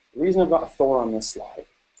future. The reason I've got Thor on this slide,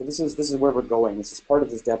 so this is where we're going. This is part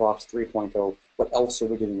of this DevOps 3.0. What else are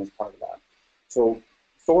we doing as part of that? So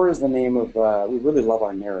Thor is the name of, we really love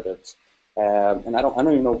our narratives. And I don't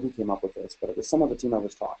even know who came up with this, but it was some of the team I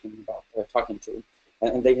was talking to.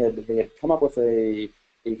 And they had come up with a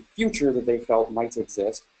future that they felt might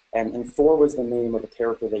exist. And Thor was the name of the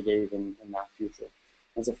character they gave in that future.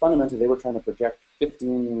 And so fundamentally, they were trying to project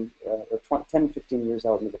 10, 15 years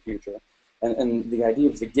out into the future. And the idea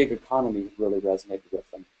of the gig economy really resonated with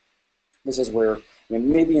them. This is where,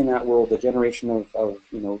 maybe in that world, the generation of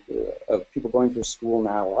people going through school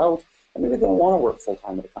now are out, and maybe they don't want to work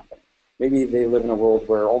full-time at a company. Maybe they live in a world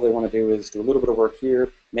where all they want to do is do a little bit of work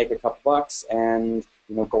here, make a couple bucks, and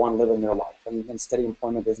go on living their life. And steady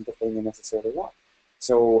employment isn't the thing they necessarily want.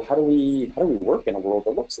 So how do we work in a world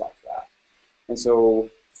that looks like that? And so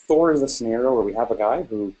Thor is a scenario where we have a guy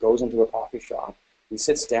who goes into a coffee shop. He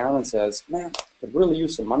sits down and says, man, I could really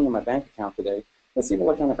use some money in my bank account today. Let's see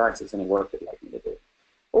what kind of arts is going to work they'd like me to do.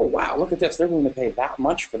 Oh, wow, look at this. They're willing to pay that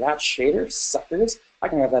much for that shader? Suckers. I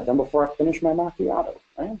can have that done before I finish my macchiato.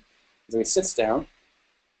 Right? So he sits down,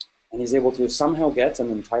 and he's able to somehow get an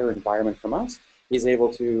entire environment from us. He's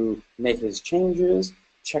able to make his changes,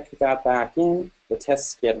 check that back in, the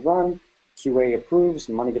tests get run, QA approves,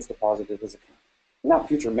 money gets deposited in his account. And that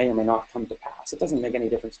future may or may not come to pass. It doesn't make any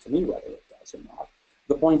difference to me whether it does or not.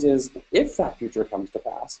 The point is, if that future comes to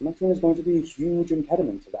pass, Methane is going to be a huge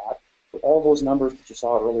impediment to that for all those numbers that you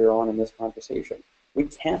saw earlier on in this conversation. We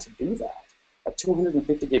can't do that. A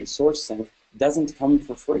 250 gig source sync doesn't come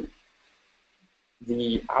for free.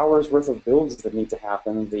 The hours worth of builds that need to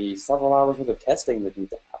happen, the several hours worth of testing that need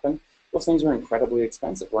to happen, those things are incredibly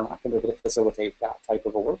expensive. We're not going to be able to facilitate that type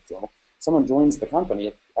of a workflow. Someone joins the company,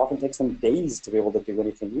 it often takes them days to be able to do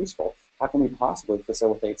anything useful. How can we possibly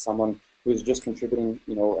facilitate someone who's just contributing,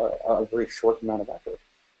 a very short amount of effort?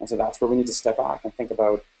 And so that's where we need to step back and think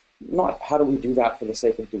about not how do we do that for the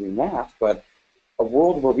sake of doing that, but a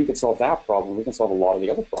world where we could solve that problem, we can solve a lot of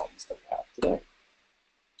the other problems that we have today.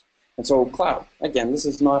 And so cloud, again, this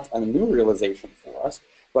is not a new realization for us,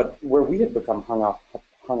 but where we had become hung up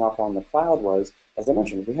on the cloud was, as I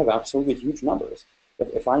mentioned, we have absolutely huge numbers.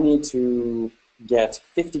 If I need to get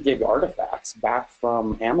 50 gig artifacts back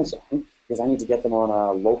from Amazon because I need to get them on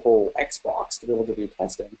a local Xbox to be able to do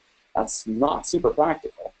testing, that's not super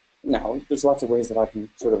practical. Now, there's lots of ways that I can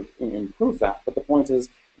sort of improve that, but the point is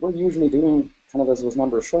we're usually doing, kind of as those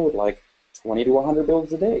numbers showed, like 20 to 100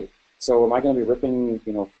 builds a day. So am I going to be ripping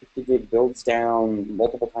 50 gig builds down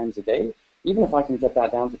multiple times a day? Even if I can get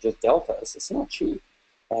that down to just deltas, it's not cheap.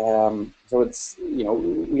 So it's,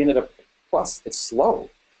 we ended up, plus it's slow.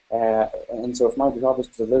 And so if my job is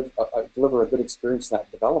to deliver a good experience to that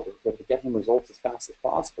developer, to get him results as fast as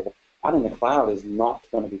possible, out in the cloud is not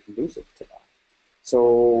going to be conducive to that.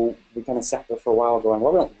 So we kind of sat there for a while going,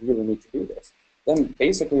 well, we don't really need to do this. Then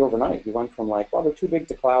basically overnight, we went from like, well, they're too big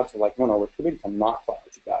to cloud to like, no, we're too big to not cloud,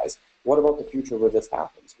 you guys. What about the future where this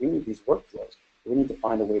happens? We need these workflows. We need to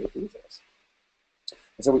find a way to do this.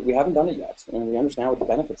 And so we haven't done it yet, and we understand what the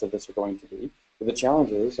benefits of this are going to be. But the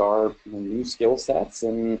challenges are new skill sets,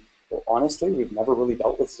 and honestly, we've never really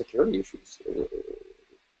dealt with security issues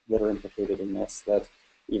that are implicated in this. That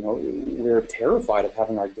we're terrified of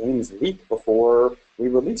having our games leak before we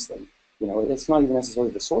release them. It's not even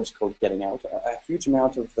necessarily the source code getting out. A huge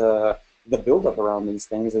amount of the buildup around these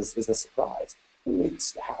things is a surprise. It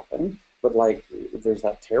needs to happen, but like there's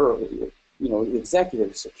that terror.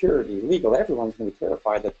 Executive, security, legal, everyone's going to be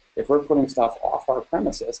terrified that if we're putting stuff off our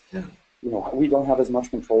premises, we don't have as much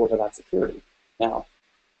control over that security. Now,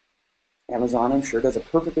 Amazon, I'm sure, does a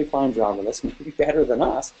perfectly fine job of this, maybe better than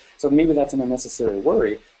us, so maybe that's an unnecessary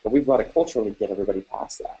worry, but we've got to culturally get everybody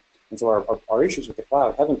past that. And so our issues with the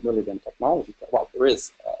cloud haven't really been technology. Well, there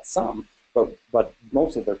is some, but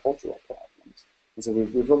mostly they're cultural problems. And so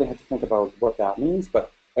we've really had to think about what that means,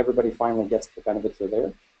 but everybody finally gets the benefits are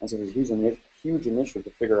there. And so there's a huge initiative to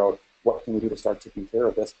figure out what can we do to start taking care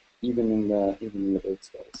of this, even in the big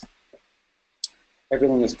space.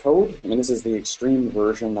 Everything is code. I mean, this is the extreme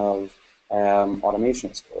version of automation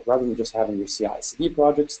as code. Rather than just having your CI/CD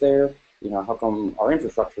projects there, how come our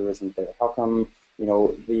infrastructure isn't there? How come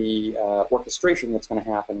the orchestration that's going to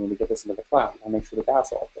happen when we get this into the cloud? I'll make sure that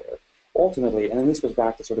that's all there. Ultimately, and then this goes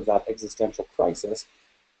back to sort of that existential crisis.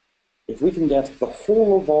 If we can get the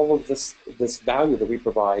whole of all of this value that we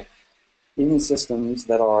provide in systems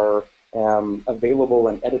that are available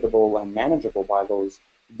and editable and manageable by those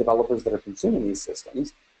developers that are consuming these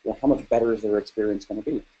systems, how much better is their experience going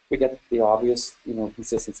to be? We get the obvious,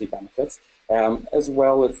 consistency benefits, as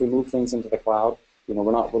well if we move things into the cloud.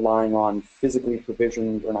 We're not relying on physically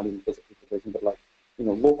provisioned, or not even physically version, but like,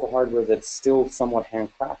 local hardware that's still somewhat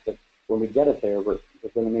handcrafted. When we get it there, we're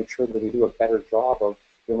going to make sure that we do a better job of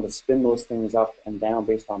being able to spin those things up and down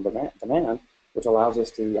based on demand, which allows us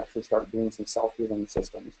to actually start doing some self-healing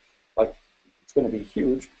systems. Like, it's going to be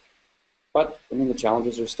huge, but I mean, the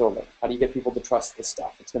challenges are still there. How do you get people to trust this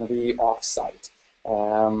stuff? It's going to be off-site.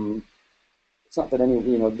 It's not that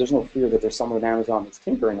there's no fear that there's someone at Amazon that's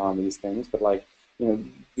tinkering on these things, but like,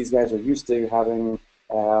 these guys are used to having,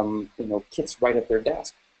 kits right at their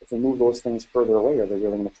desk. If they move those things further away, are they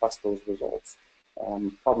really going to trust those results?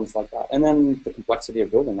 Problems like that. And then the complexity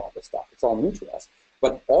of building all this stuff. It's all new to us.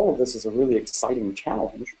 But all of this is a really exciting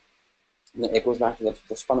challenge. And it goes back to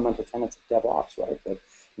those fundamental tenets of DevOps, right? That,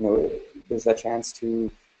 there's that chance to,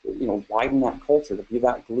 widen that culture, to be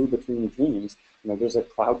that glue between teams. There's a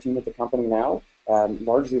cloud team at the company now.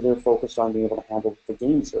 Largely, they're focused on being able to handle the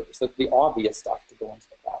game service, the obvious stuff to go into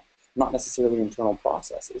the cloud, not necessarily internal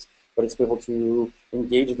processes, but it's be able to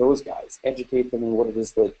engage those guys, educate them in what it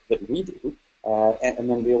is that we do, and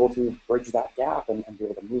then be able to bridge that gap and be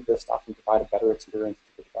able to move this stuff and provide a better experience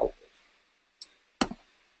to the developers.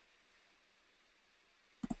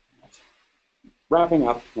 Wrapping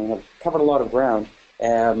up, I've covered a lot of ground.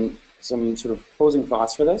 Some sort of closing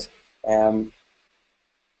thoughts for this.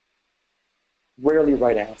 Rarely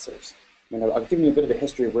right answers. I've given you a bit of a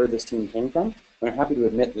history of where this team came from, and I'm happy to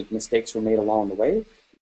admit that mistakes were made along the way.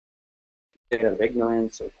 Out of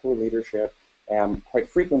ignorance or poor leadership. Quite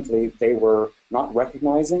frequently, they were not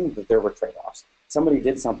recognizing that there were trade-offs. Somebody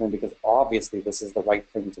did something because obviously this is the right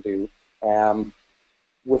thing to do,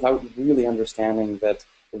 without really understanding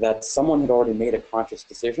that someone had already made a conscious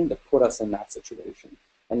decision to put us in that situation.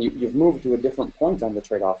 And you've moved to a different point on the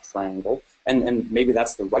trade-off triangle, and maybe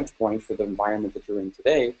that's the right point for the environment that you're in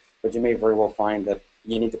today, but you may very well find that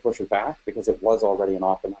you need to push it back because it was already an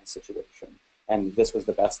optimized situation, and this was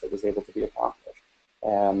the best that was able to be accomplished.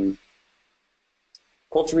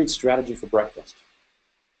 Culture eats strategy for breakfast.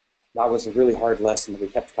 That was a really hard lesson that we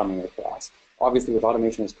kept coming across. Obviously, with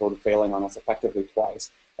automation as code failing on us effectively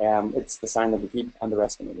twice, it's the sign that we keep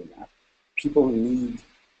underestimating that. People need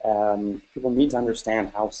to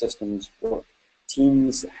understand how systems work.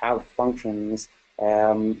 Teams have functions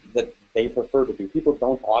that they prefer to do. People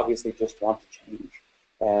don't obviously just want to change.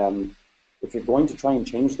 If you're going to try and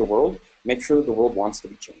change the world, make sure that the world wants to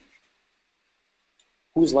be changed.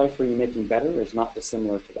 Whose life are you making better is not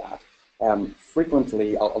dissimilar to that.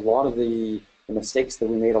 Frequently, a lot of the mistakes that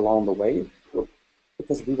we made along the way were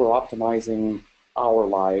because we were optimizing our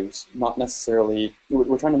lives, not necessarily,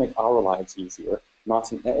 we're trying to make our lives easier,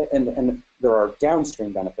 and there are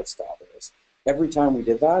downstream benefits to others. Every time we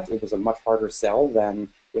did that, it was a much harder sell than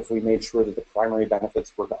if we made sure that the primary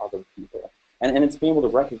benefits were to other people. And it's being able to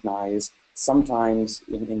recognize sometimes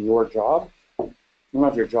in your job,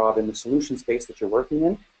 not your job, in the solution space that you're working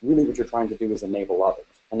in, really what you're trying to do is enable others,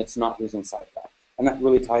 and it's not losing sight of that. And that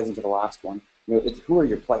really ties into the last one. It's who are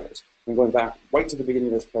your players? And going back right to the beginning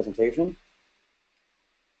of this presentation,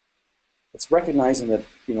 it's recognizing that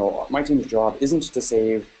my team's job isn't to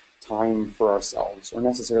save time for ourselves or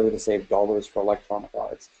necessarily to save dollars for electronic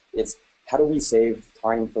arts. It's how do we save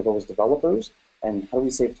time for those developers and how do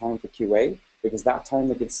we save time for QA? Because that time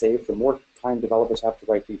that gets saved, the more time developers have to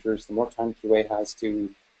write features, the more time QA has to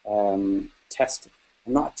test,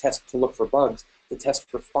 and not test to look for bugs, to test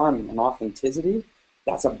for fun and authenticity.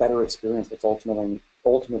 That's a better experience that's ultimately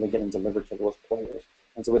getting delivered to those players.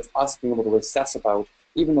 And so it's us being able to assess about,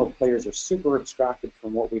 even though players are super abstracted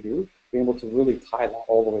from what we do, being able to really tie that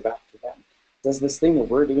all the way back to them. Does this thing that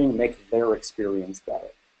we're doing make their experience better?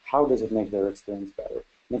 How does it make their experience better?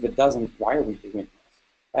 And if it doesn't, why are we doing this?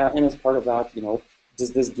 And as part of that,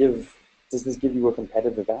 does this give you a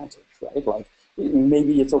competitive advantage, right? Like,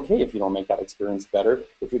 maybe it's okay if you don't make that experience better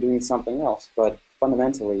if you're doing something else, but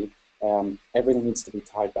fundamentally, everything needs to be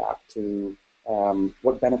tied back to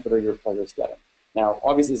what benefit are your players getting. Now,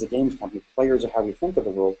 obviously, as a games company, players are how we think of the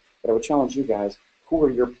world, but I would challenge you guys, who are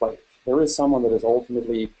your players? There is someone that is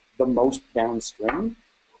ultimately the most downstream.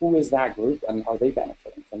 Who is that group, and are they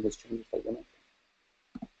benefiting from this change that you're making?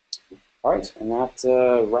 All right, and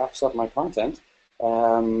that wraps up my content.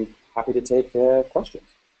 Happy to take questions.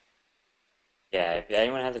 Yeah, if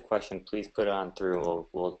anyone has a question, please put it on through.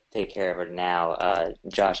 We'll take care of it now.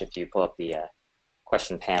 Josh, if you pull up the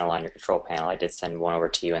question panel on your control panel, I did send one over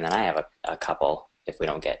to you, and then I have a couple if we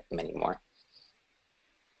don't get many more.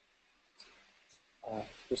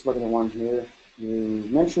 Just looking at one here. You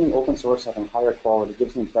mentioned open source having higher quality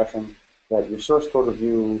gives the impression that your source code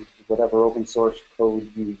review, whatever open source code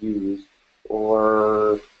you use,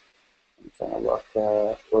 or I'm trying to look,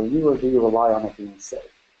 or do you rely on it being safe?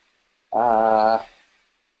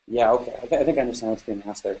 Yeah, okay. I think I understand what's being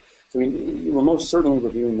asked there. So we're most certainly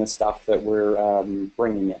reviewing the stuff that we're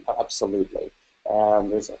bringing in, absolutely.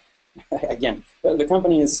 There's a, again, the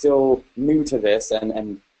company is still new to this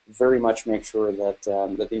and very much make sure that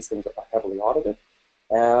that these things are heavily audited.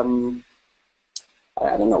 I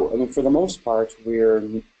don't know. I mean, for the most part,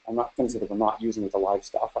 I'm not going to say that we're not using the live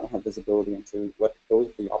stuff. I don't have visibility into what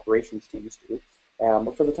the operations teams do.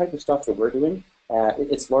 But for the type of stuff that we're doing,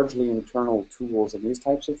 it's largely internal tools and these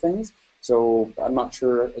types of things. So I'm not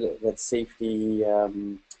sure that safety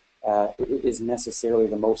is necessarily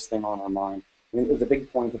the most thing on our mind. I mean, the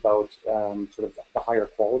big point about sort of the higher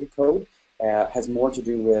quality code has more to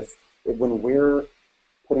do with when we're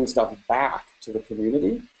putting stuff back to the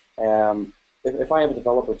community. If I have a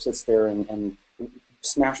developer who sits there and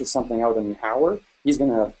smashes something out in an hour, he's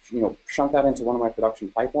going to shunt that into one of my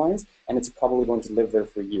production pipelines, and it's probably going to live there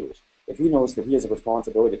for years. If he knows that he has a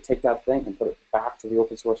responsibility to take that thing and put it back to the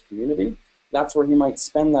open source community, that's where he might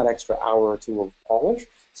spend that extra hour or two of polish,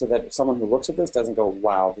 so that someone who looks at this doesn't go,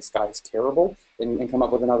 wow, this guy's terrible, and come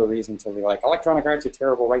up with another reason to be like, Electronic Arts are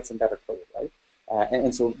terrible, write some better code, right?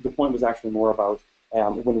 And so the point was actually more about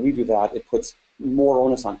when we do that, it puts more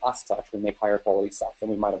onus on us to actually make higher quality stuff than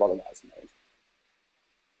we might have otherwise made.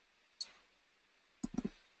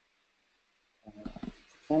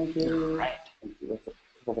 Thank you. Right. Thank you for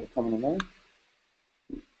people that are coming in there.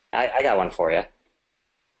 I got one for you.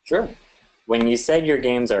 Sure. When you said your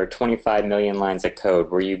games are 25 million lines of code,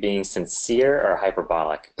 were you being sincere or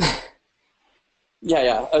hyperbolic?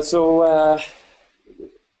 Yeah.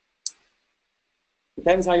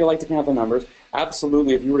 Depends how you like to count the numbers.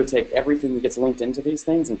 Absolutely, if you were to take everything that gets linked into these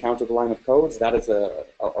things and counted the line of codes, that is a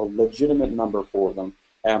legitimate number for them.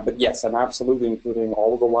 But yes, I'm absolutely including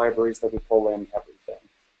all of the libraries that we pull in, everything.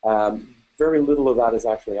 Very little of that is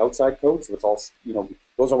actually outside code, so it's all,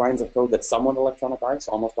 those are lines of code that someone at Electronic Arts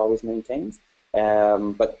almost always maintains.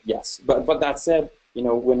 But yes, but that said,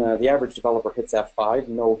 when the average developer hits F5,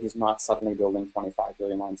 no, he's not suddenly building 25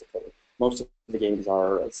 billion lines of code. Most of the games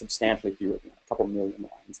are substantially fewer than that, a couple million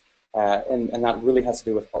lines. And that really has to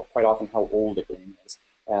do with quite often how old a game is.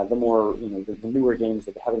 The more, the newer games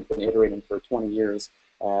that haven't been iterating for 20 years,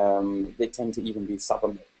 they tend to even be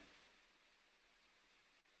sub-a-million.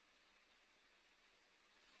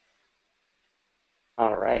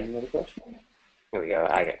 All right. Any other question? Here we go.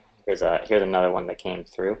 Here's another one that came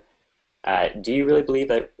through. Do you really believe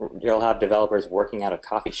that you'll have developers working out of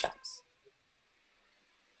coffee shops?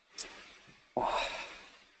 I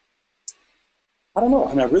don't know. I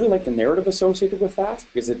mean, I really like the narrative associated with that,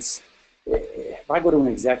 because if I go to an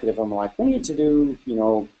executive, I'm like, we need to do,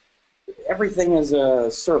 everything as a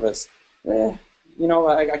service. I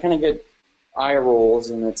kind of get eye rolls,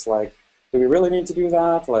 and it's like, do we really need to do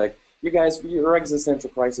that? Like, you guys, your existential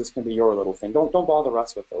crisis can be your little thing. Don't bother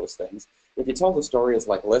us with those things. If you tell the story as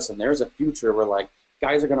like, listen, there's a future where like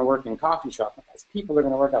guys are going to work in coffee shops, people are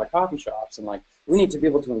going to work out of coffee shops, and like we need to be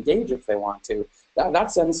able to engage if they want to.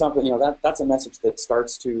 That sends something, that's a message that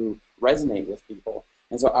starts to resonate with people.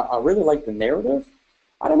 And so I really like the narrative.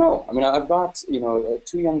 I don't know. I mean, I've got 2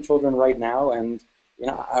 young children right now, and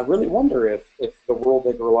I really wonder if the world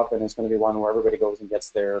they grow up in is going to be one where everybody goes and gets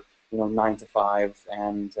their 9 to 5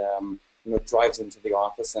 and drives into the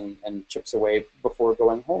office and chips away before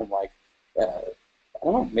going home. Like, I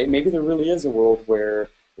don't know. Maybe there really is a world where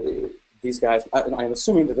these guys. I'm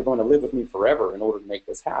assuming that they're going to live with me forever in order to make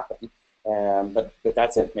this happen. But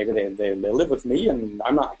that's it. Maybe they live with me, and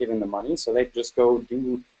I'm not giving them money, so they just go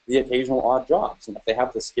do the occasional odd jobs. And if they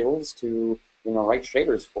have the skills to write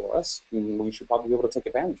shaders for us, we should probably be able to take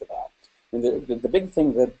advantage of that. And the big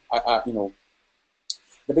thing that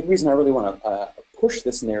the big reason I really want to push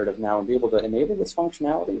this narrative now and be able to enable this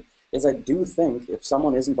functionality is I do think if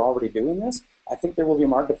someone isn't already doing this, I think there will be a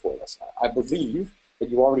market for this. I believe that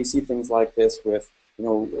you already see things like this with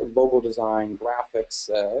logo design, graphics,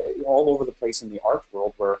 all over the place in the art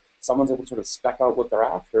world, where someone's able to sort of spec out what they're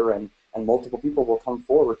after, and multiple people will come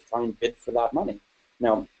forward to try and bid for that money.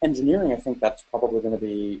 Now, engineering, I think that's probably going to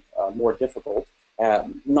be more difficult,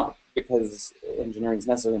 not because engineering is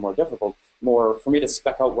necessarily more difficult, more for me to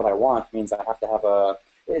spec out what I want means I have to have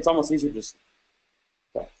it's almost easier to just,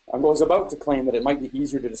 I was about to claim that it might be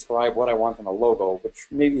easier to describe what I want in a logo, which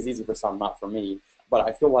maybe is easy for some, not for me. But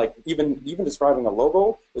I feel like even describing a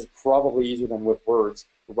logo is probably easier than with words,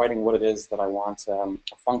 writing what it is that I want a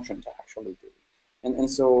function to actually do. And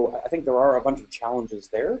so I think there are a bunch of challenges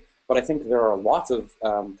there, but I think there are lots of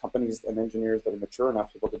companies and engineers that are mature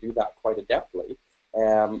enough to be able to do that quite adeptly.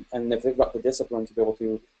 And if they've got the discipline to be able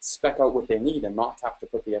to spec out what they need and not have to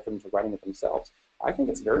put the effort into writing it themselves, I think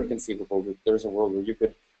it's very conceivable that there's a world where you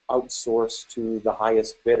could outsource to the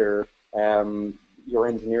highest bidder your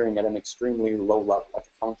engineering at an extremely low level, like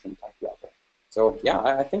a function type level. So yeah,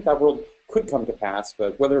 I think that world could come to pass,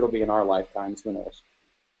 but whether it'll be in our lifetimes, who knows?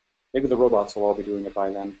 Maybe the robots will all be doing it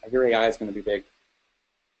by then. I hear AI is going to be big.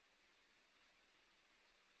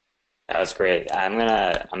 That was great.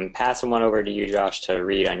 I'm passing one over to you, Josh, to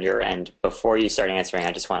read on your end. Before you start answering,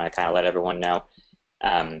 I just want to kind of let everyone know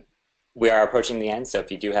we are approaching the end, so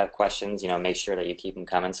if you do have questions, make sure that you keep them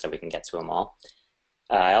coming so we can get to them all.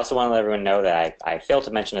 I also want to let everyone know that I failed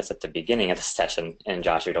to mention this at the beginning of the session, and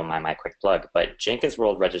Josh, you don't mind my quick plug, but Jenkins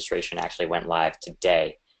World registration actually went live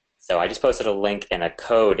today. So I just posted a link and a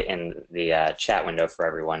code in the chat window for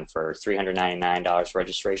everyone for $399 for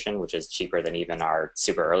registration, which is cheaper than even our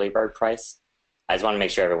super early bird price. I just want to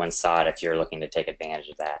make sure everyone saw it if you're looking to take advantage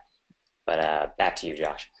of that. But back to you,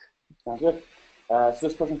 Josh. Sounds good. So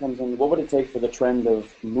this question comes in, what would it take for the trend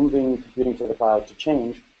of moving computing to the cloud to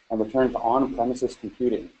change and return to on-premises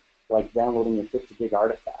computing, like downloading your 50 gig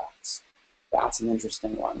artifacts? That's an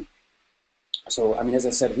interesting one. So, I mean, as I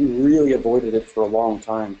said, we really avoided it for a long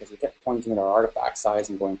time because we kept pointing at our artifact size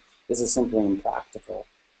and going, this is simply impractical.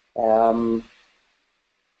 I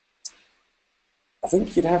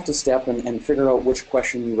think you'd have to step and figure out which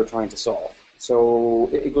question you were trying to solve. So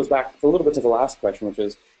it goes back a little bit to the last question, which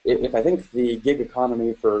is, if I think the gig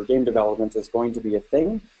economy for game development is going to be a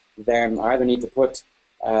thing, then I either need to put,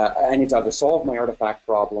 I need to either solve my artifact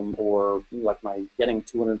problem or like my getting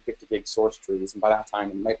 250 gig source trees, and by that time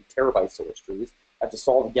it might be terabyte source trees. I have to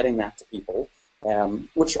solve getting that to people,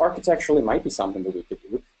 which architecturally might be something that we could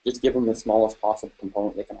do, just give them the smallest possible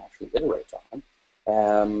component they can actually iterate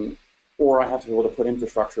on. Or I have to be able to put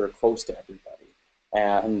infrastructure close to everybody.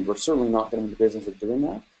 And we're certainly not getting into the business of doing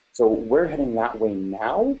that. So we're heading that way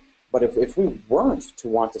now, but if we weren't to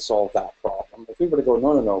want to solve that problem, if we were to go,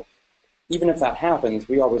 no, even if that happens,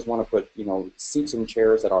 we always want to put, seats and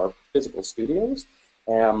chairs at our physical studios.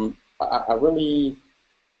 I really,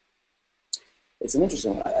 it's an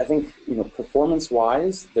interesting one. I think,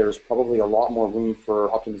 performance-wise, there's probably a lot more room for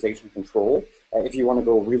optimization control. If you want to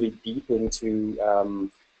go really deep into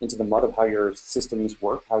the mud of how your systems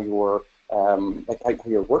work, how your how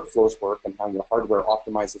your workflows work, and how your hardware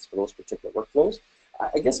optimizes for those particular workflows,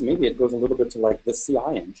 I guess maybe it goes a little bit to like the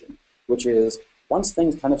CI engine, which is once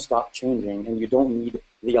things kind of stop changing and you don't need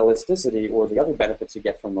the elasticity or the other benefits you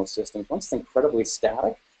get from those systems, once it's incredibly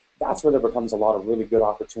static, that's where there becomes a lot of really good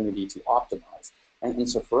opportunity to optimize. And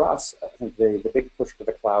so for us, I think the big push to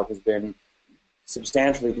the cloud has been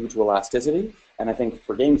substantially due to elasticity, and I think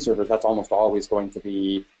for game servers, that's almost always going to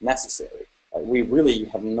be necessary. We really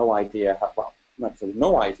have no idea how, well, not really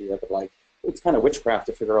no idea, but like it's kind of witchcraft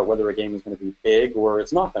to figure out whether a game is going to be big or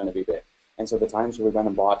it's not going to be big. And so the times where we went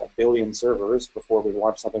and bought 1 billion servers before we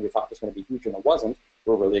launched something we thought was going to be huge and it wasn't,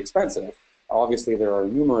 were really expensive. Obviously, there are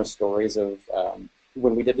numerous stories of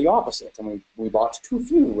when we did the opposite, and we bought too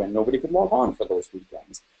few and nobody could log on for those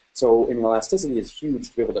weekends. So elasticity is huge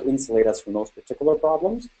to be able to insulate us from those particular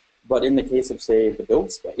problems. But in the case of, say, the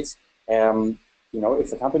build space, if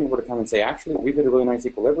the company were to come and say, actually, we've hit a really nice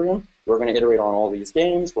equilibrium, we're going to iterate on all these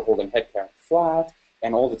games, we're holding headcount flat,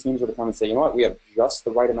 and all the teams were to come and say, you know what, we have just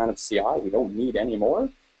the right amount of CI, we don't need any more,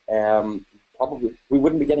 probably we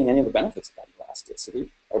wouldn't be getting any of the benefits of that elasticity,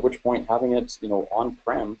 at which point having it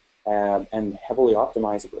on-prem and heavily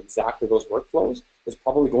optimized for exactly those workflows is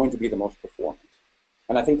probably going to be the most performant.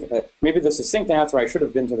 And I think maybe the succinct answer I should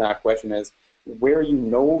have been to that question is where you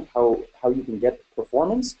know how you can get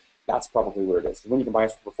performance, that's probably where it is. When you can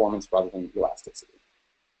bias for performance rather than elasticity.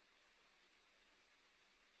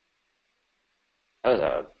 That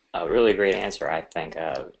was a really great answer, I think.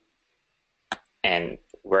 And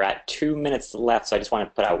we're at 2 minutes left, so I just want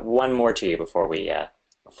to put out one more to you before we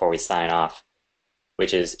sign off,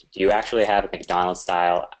 which is, do you actually have a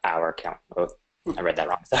McDonald's-style hour count? Oh, I read that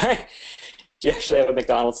wrong. Sorry. Do you actually have a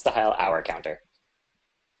McDonald's-style hour counter?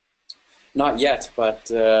 Not yet, but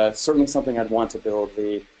certainly something I'd want to build.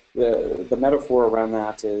 The metaphor around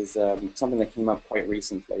that is something that came up quite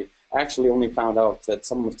recently. I actually only found out that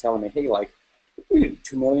someone was telling me, hey, like, we did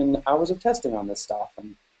 2 million hours of testing on this stuff,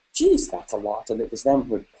 and geez, that's a lot. And it was them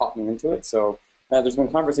who had popped me into it. So there's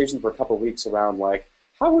been conversations for a couple of weeks around, like,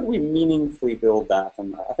 how would we meaningfully build that?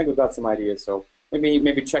 And I think we've got some ideas. So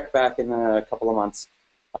maybe check back in a couple of months.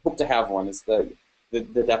 I hope to have one is the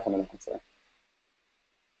definite answer.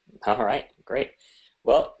 All right, great.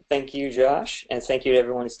 Well, thank you, Josh, and thank you to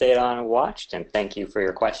everyone who stayed on and watched, and thank you for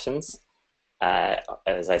your questions.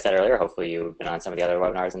 As I said earlier, hopefully you've been on some of the other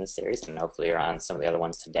webinars in this series, and hopefully you're on some of the other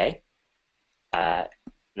ones today.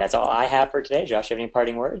 That's all I have for today. Josh, you have any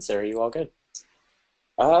parting words, or are you all good?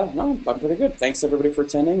 No, I'm pretty good. Thanks everybody for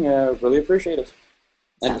attending. Really appreciate it.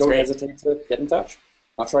 And Sounds don't great. hesitate to get in touch.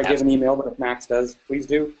 I'll try to give an email, but if Max does, please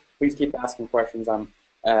do. Please keep asking questions.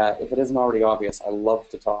 If it isn't already obvious, I love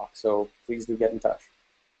to talk, so please do get in touch.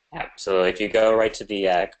 Yeah, so if you go right to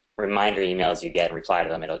the reminder emails you get and reply to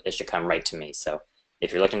them, it should come right to me. So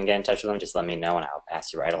if you're looking to get in touch with them, just let me know and I'll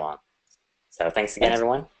pass you right along. So thanks again, Thanks.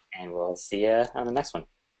 everyone, and we'll see you on the next one.